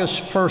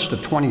August 1st of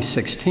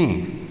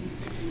 2016,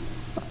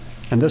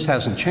 and this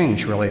hasn't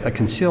changed really, a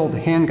concealed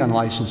handgun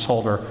license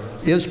holder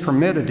is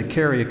permitted to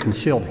carry a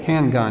concealed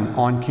handgun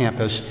on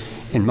campus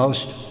in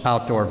most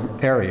outdoor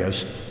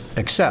areas,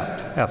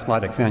 except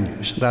athletic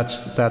venues.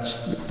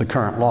 That's the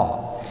current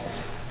law.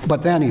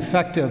 But then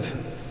effective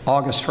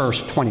August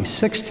 1st,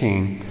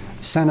 2016,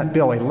 Senate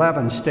Bill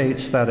 11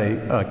 states that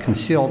a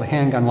concealed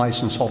handgun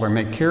license holder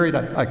may carry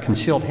a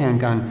concealed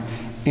handgun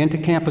into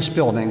campus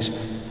buildings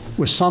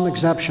with some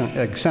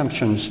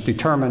exemptions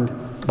determined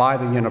by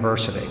the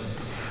university.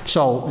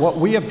 So what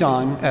we have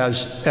done,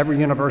 as every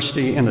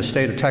university in the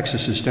state of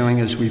Texas is doing,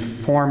 is we've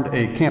formed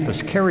a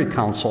campus carry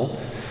council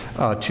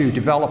to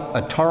develop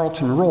a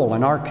Tarleton rule,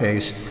 in our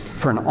case,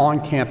 for an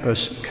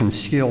on-campus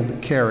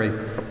concealed carry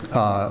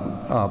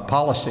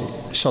policy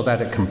so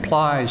that it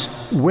complies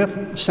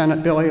with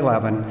Senate Bill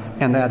 11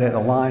 and that it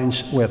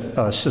aligns with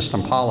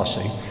system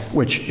policy,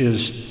 which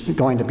is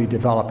going to be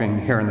developing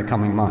here in the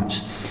coming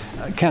months.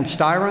 Kent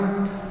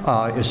Styron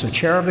is the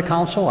chair of the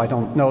council. I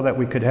don't know that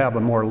we could have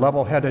a more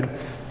level-headed,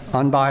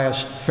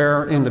 unbiased,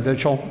 fair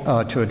individual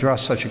to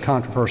address such a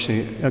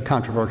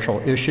controversial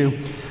issue.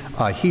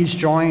 He's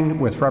joined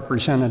with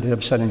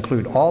representatives that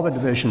include all the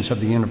divisions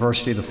of the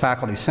university, the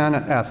faculty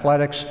senate,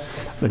 athletics,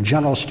 the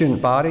general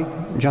student body.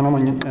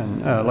 Gentlemen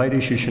and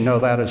ladies, you should know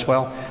that as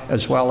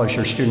well as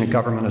your student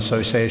government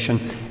association.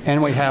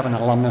 And we have an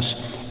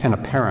alumnus and a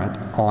parent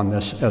on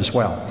this as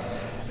well.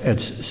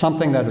 It's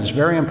something that is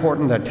very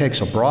important, that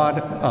takes a broad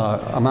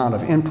amount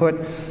of input.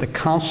 The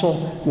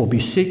council will be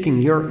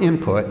seeking your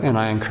input, and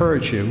I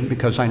encourage you,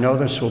 because I know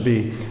this will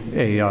be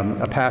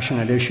a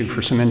passionate issue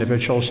for some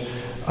individuals.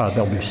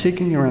 They'll be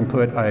seeking your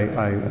input.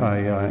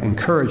 I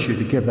encourage you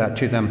to give that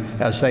to them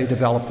as they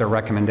develop their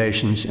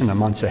recommendations in the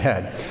months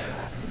ahead.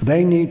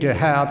 They need to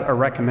have a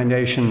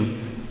recommendation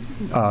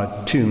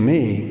to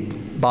me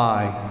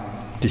by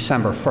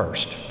December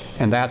 1st.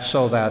 And that's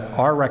so that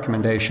our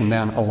recommendation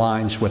then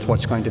aligns with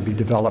what's going to be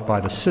developed by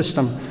the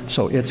system,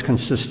 so it's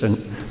consistent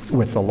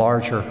with the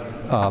larger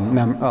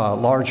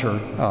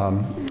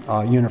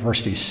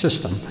university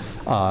system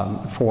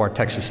for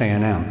Texas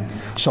A&M.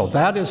 So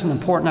that is an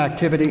important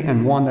activity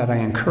and one that I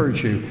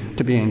encourage you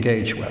to be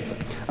engaged with.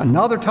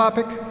 Another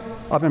topic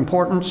of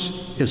importance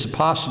is the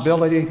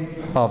possibility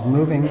of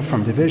moving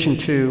from Division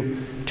II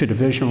to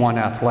Division I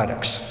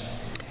athletics.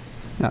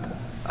 Now,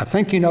 I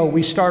think you know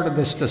we started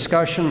this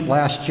discussion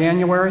last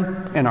January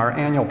in our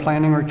annual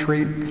planning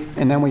retreat,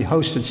 and then we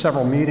hosted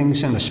several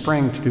meetings in the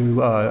spring to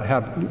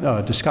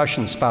have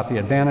discussions about the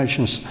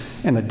advantages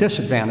and the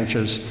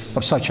disadvantages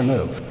of such a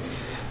move.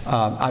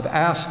 I've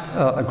asked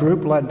a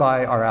group led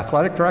by our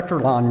athletic director,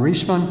 Lon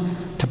Reisman,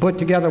 to put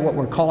together what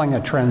we're calling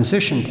a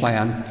transition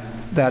plan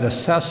that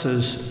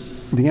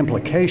assesses the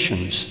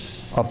implications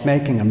of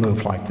making a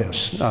move like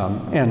this.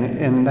 And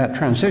in that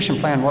transition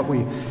plan, what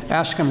we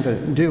ask them to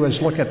do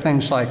is look at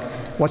things like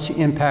what's the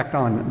impact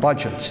on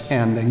budgets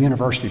and the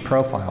university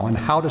profile, and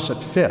how does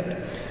it fit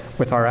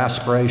with our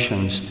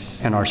aspirations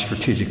and our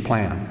strategic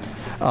plan.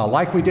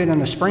 Like we did in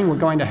the spring, we're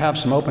going to have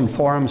some open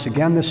forums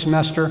again this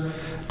semester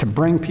to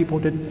bring people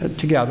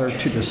together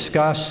to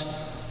discuss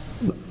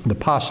the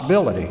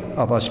possibility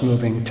of us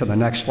moving to the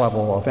next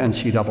level of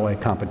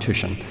NCAA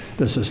competition.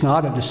 This is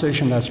not a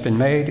decision that's been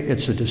made.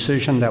 It's a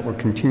decision that we're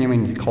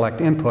continuing to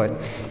collect input,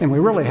 and we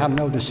really have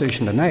no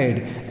decision to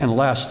make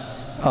unless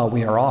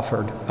we are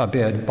offered a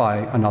bid by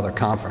another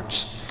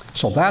conference.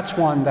 So that's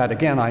one that,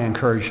 again, I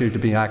encourage you to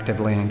be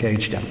actively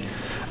engaged in.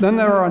 Then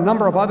there are a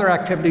number of other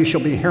activities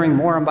you'll be hearing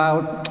more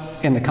about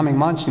in the coming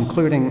months,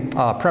 including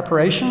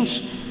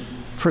preparations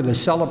for the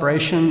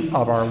celebration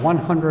of our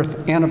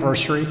 100th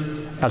anniversary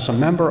as a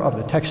member of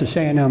the Texas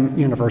A&M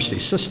University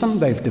system.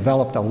 They've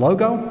developed a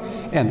logo,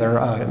 and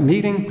they're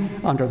meeting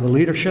under the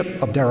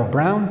leadership of Darryl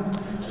Brown.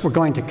 We're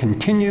going to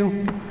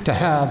continue to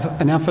have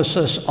an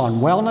emphasis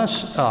on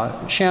wellness.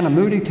 Shannon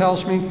Moody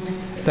tells me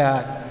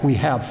that we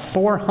have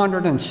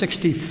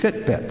 460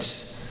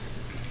 Fitbits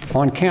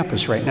on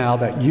campus right now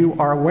that you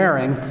are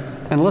wearing.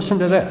 And listen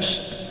to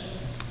this,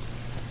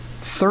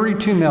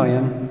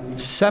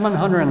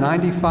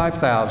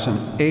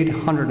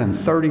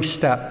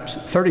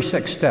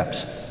 32,795,836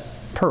 steps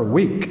per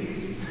week.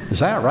 Is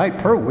that right?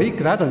 Per week?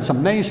 That is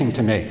amazing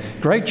to me.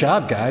 Great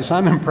job, guys.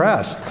 I'm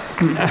impressed.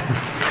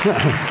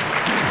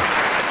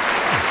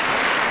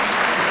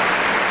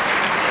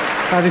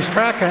 These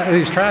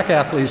track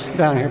athletes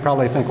down here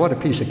probably think, what a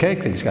piece of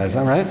cake these guys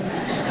are, right?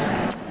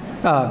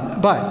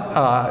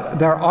 But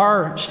there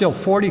are still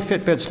 40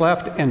 Fitbits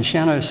left, and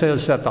Shannon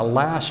says that the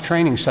last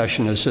training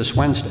session is this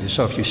Wednesday.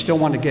 So if you still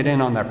want to get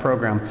in on that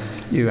program,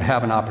 you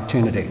have an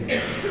opportunity.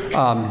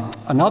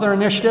 Another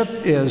initiative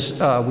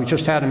is we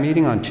just had a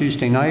meeting on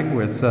Tuesday night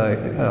with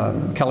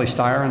Kelly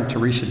Steyer and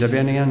Teresa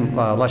Davinian,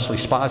 Leslie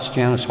Spots,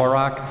 Janice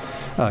Horak,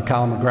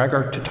 Kyle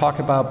McGregor, to talk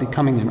about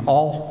becoming an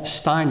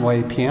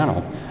all-Steinway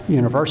piano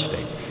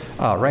university.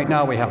 Right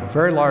now we have a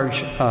very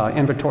large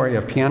inventory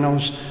of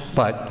pianos,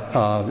 but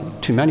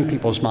to many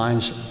people's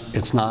minds,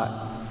 it's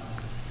not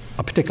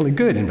a particularly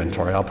good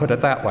inventory, I'll put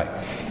it that way.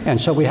 And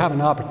so we have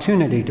an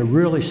opportunity to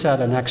really set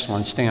an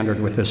excellent standard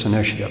with this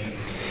initiative.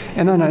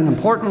 And then an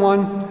important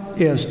one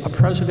is a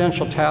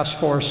presidential task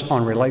force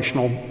on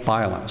relational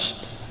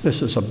violence.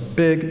 This is a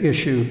big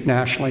issue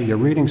nationally. You're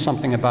reading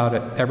something about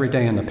it every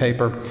day in the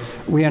paper.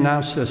 We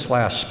announced this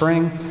last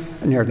spring,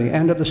 near the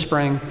end of the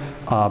spring,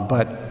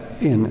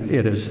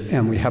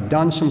 and we have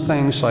done some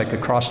things like a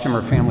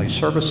cross-timber family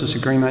services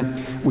agreement.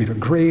 We've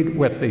agreed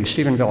with the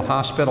Stephenville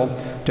Hospital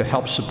to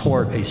help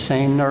support a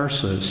SANE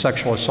nurse, a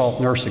sexual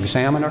assault nurse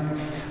examiner.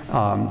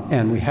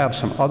 And we have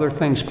some other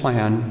things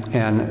planned,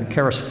 and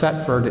Karis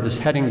Thetford is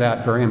heading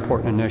that very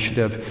important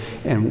initiative,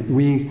 and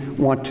we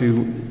want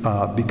to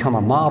become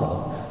a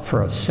model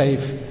for a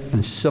safe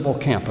and civil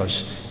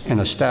campus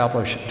and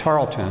establish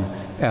Tarleton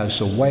as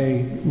the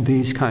way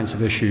these kinds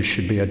of issues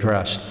should be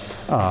addressed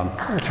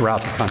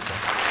throughout the country.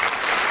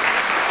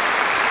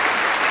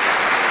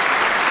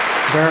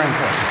 Very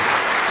important.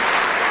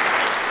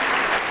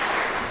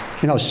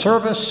 You know,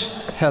 service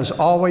has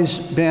always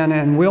been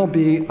and will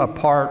be a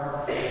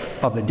part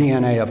of the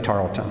DNA of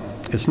Tarleton.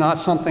 It's not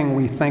something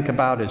we think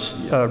about, it's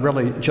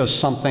really just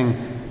something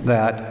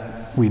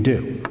that we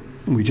do.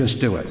 We just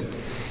do it.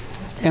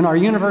 In our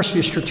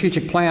university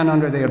strategic plan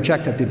under the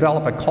objective,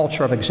 develop a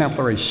culture of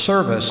exemplary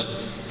service,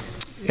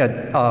 we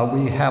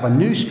have a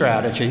new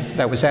strategy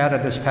that was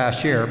added this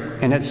past year,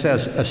 and it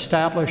says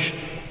establish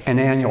an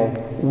annual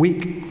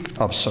week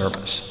of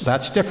service.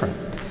 That's different.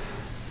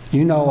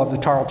 You know of the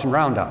Tarleton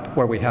Roundup,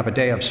 where we have a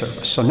day of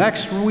service. So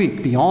next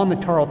week, beyond the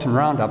Tarleton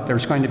Roundup,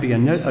 there's going to be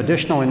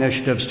additional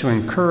initiatives to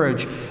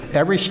encourage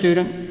every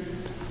student,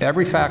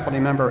 every faculty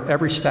member,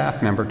 every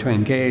staff member to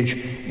engage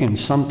in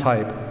some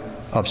type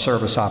of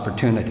service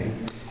opportunity.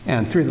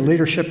 And through the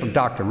leadership of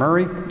Dr.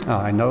 Murray,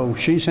 I know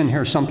she's in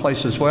here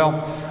someplace as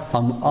well,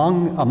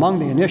 among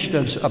the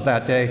initiatives of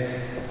that day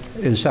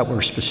is that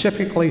we're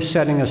specifically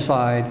setting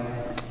aside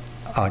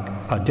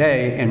a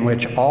day in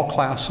which all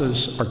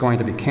classes are going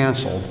to be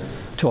canceled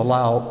to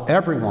allow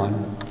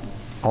everyone,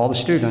 all the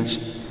students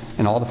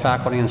and all the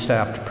faculty and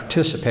staff, to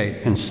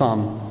participate in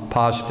some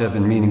positive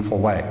and meaningful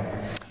way.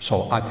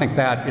 So I think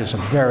that is a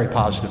very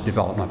positive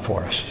development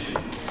for us.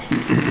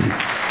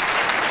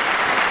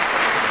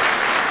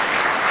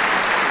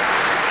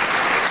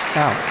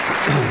 Now,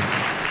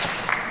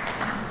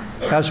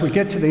 as we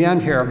get to the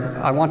end here,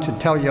 I want to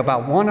tell you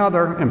about one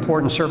other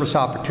important service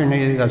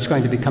opportunity that's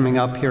going to be coming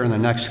up here in the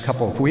next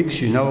couple of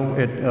weeks. You know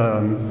it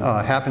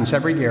happens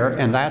every year,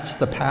 and that's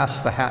the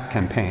Pass the Hat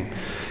campaign.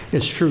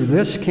 It's through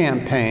this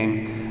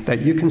campaign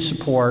that you can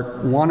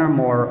support one or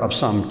more of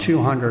some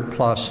 200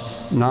 plus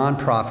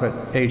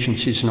nonprofit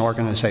agencies and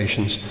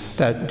organizations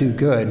that do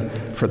good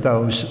for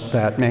those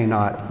that may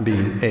not be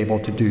able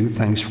to do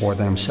things for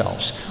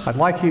themselves. I'd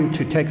like you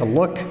to take a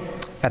look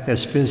at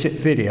this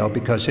video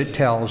because it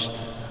tells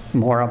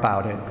more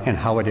about it and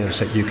how it is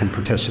that you can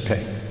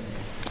participate.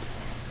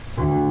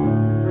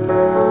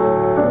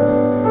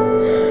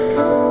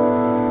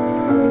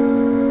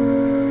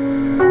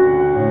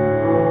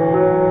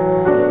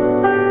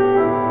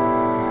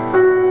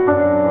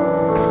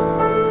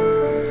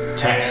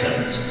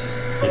 Texans,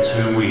 it's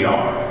who we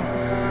are.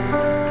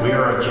 We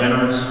are a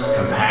generous,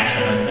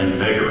 compassionate, and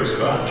vigorous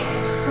bunch.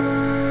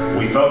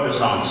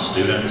 focus on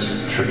students,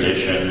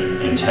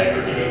 tradition,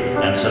 integrity,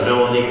 and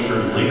civility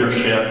through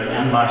leadership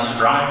and by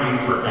striving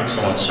for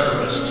excellent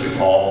service to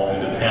all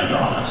who depend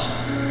on us.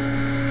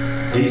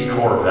 These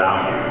core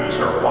values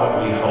are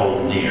what we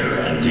hold near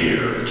and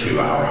dear to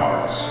our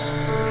hearts.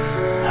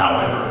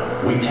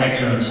 However, we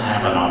Texans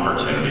have an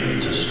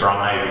opportunity to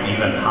strive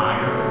even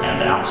higher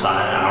and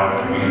outside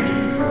our community.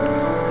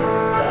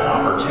 That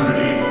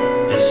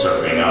opportunity is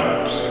serving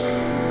others.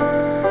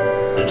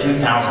 The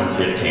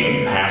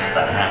 2015 Pass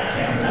the Hat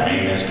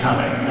campaign is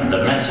coming, and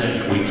the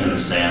message we can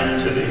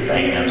send to the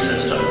A&M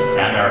system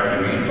and our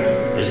community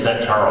is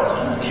that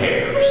Tarleton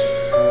cares.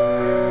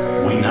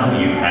 We know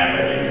you have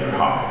it in your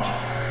heart,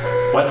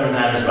 whether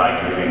that is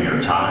by giving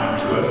your time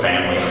to a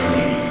family in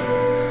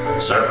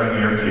need, serving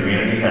your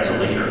community as a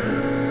leader,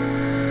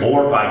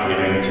 or by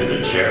giving to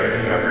the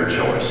charity of your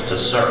choice to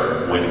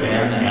serve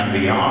within and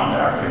beyond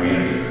our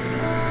community.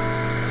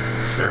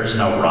 There is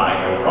no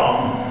right or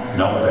wrong,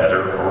 no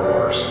better or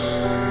worse,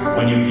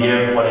 when you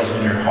give what is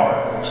in your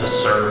heart to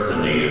serve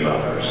the need of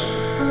others.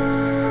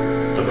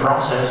 The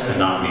process could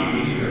not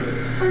be easier,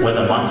 with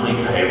a monthly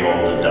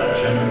payroll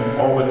deduction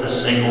or with a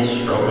single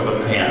stroke of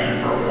a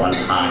pen for a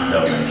one-time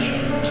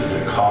donation to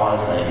the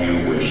cause that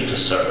you wish to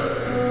serve.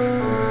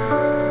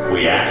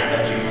 We ask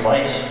that you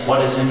place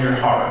what is in your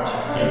heart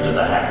into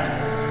the hat.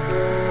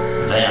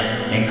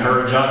 Then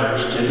encourage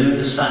others to do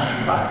the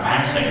same by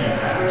passing the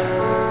hat.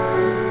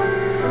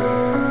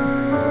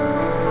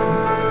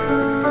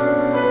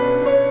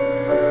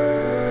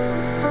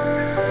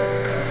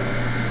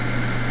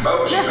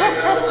 Folks, you may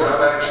know that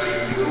I'm actually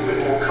a little bit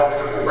more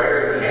comfortable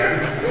wearing the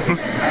hat and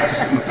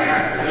passing the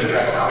hat. You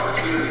have an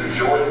opportunity to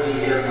join me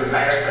in the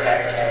Pass the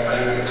Hat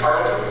campaign in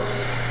Tarleton.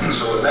 And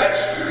so in that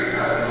spirit,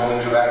 I'm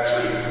going to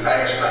actually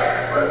pass the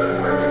hat rather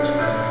than wear it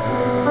today.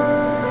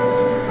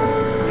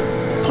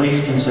 Please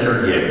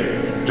consider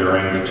giving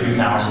during the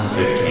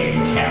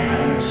 2015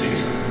 campaign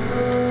season.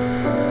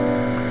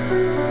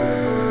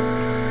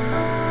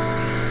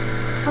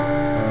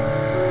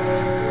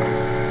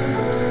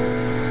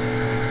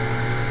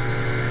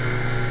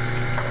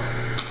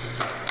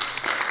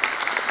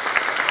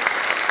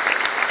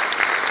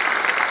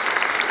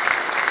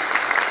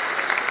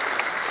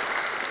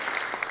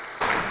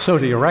 So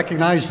do you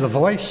recognize the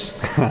voice?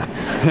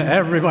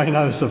 Everybody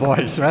knows the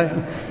voice, right?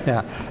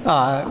 Yeah.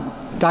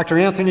 Dr.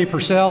 Anthony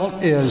Purcell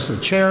is the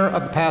chair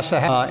of the Pass the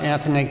Hat.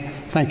 Anthony,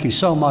 thank you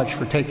so much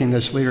for taking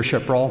this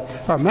leadership role.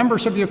 Are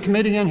members of your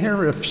committee in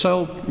here? If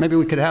so, maybe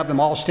we could have them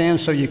all stand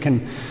so you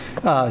can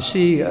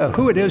see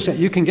who it is that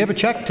you can give a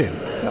check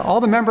to. All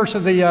the members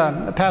of the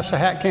Pass the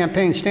Hat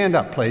campaign, stand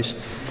up, please.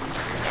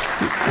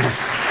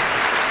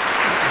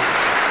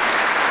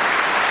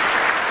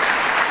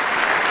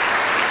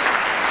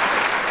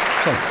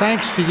 So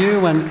thanks to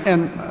you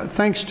and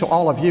thanks to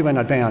all of you in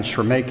advance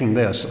for making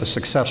this a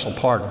successful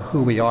part of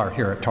who we are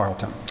here at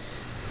Tarleton.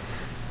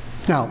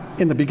 Now,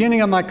 in the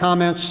beginning of my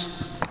comments,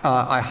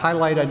 I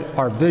highlighted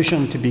our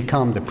vision to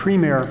become the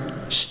premier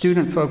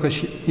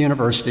student-focused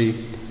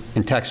university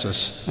in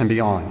Texas and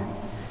beyond.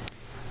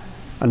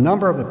 A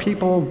number of the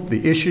people,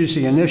 the issues,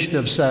 the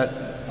initiatives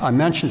that I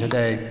mentioned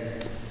today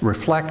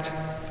reflect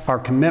our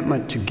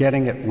commitment to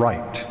getting it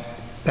right.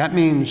 That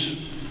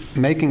means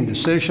making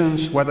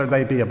decisions, whether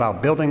they be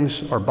about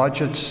buildings or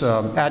budgets,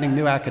 adding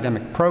new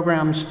academic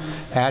programs,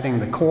 adding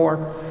the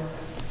core,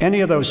 any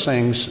of those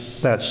things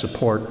that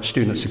support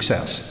student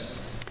success.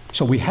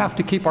 So we have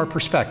to keep our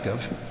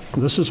perspective.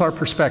 This is our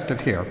perspective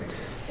here.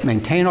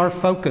 Maintain our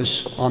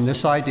focus on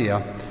this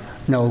idea,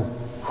 know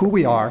who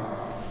we are,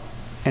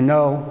 and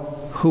know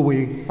who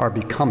we are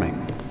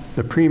becoming,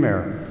 the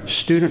premier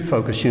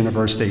student-focused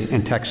university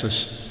in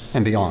Texas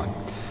and beyond.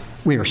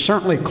 We are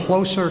certainly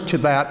closer to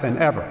that than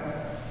ever.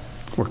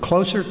 We're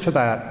closer to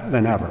that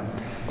than ever.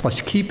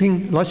 Let's keep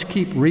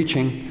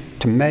reaching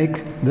to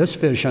make this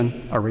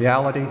vision a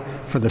reality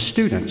for the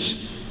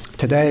students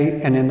today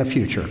and in the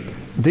future.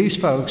 These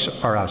folks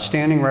are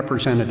outstanding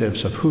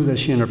representatives of who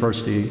this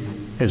university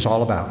is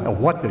all about, or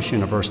what this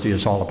university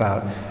is all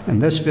about,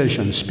 and this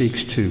vision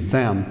speaks to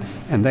them,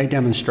 and they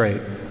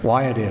demonstrate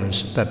why it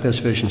is that this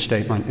vision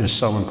statement is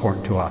so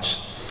important to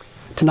us.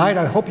 Tonight,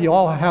 I hope you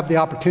all have the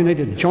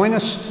opportunity to join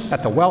us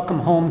at the Welcome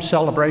Home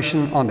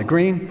celebration on the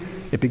green.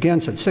 It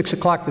begins at 6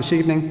 o'clock this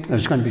evening.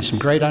 There's going to be some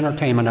great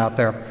entertainment out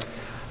there.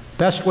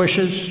 Best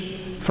wishes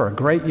for a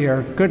great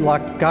year. Good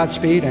luck,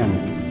 Godspeed,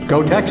 and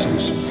go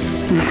Texans.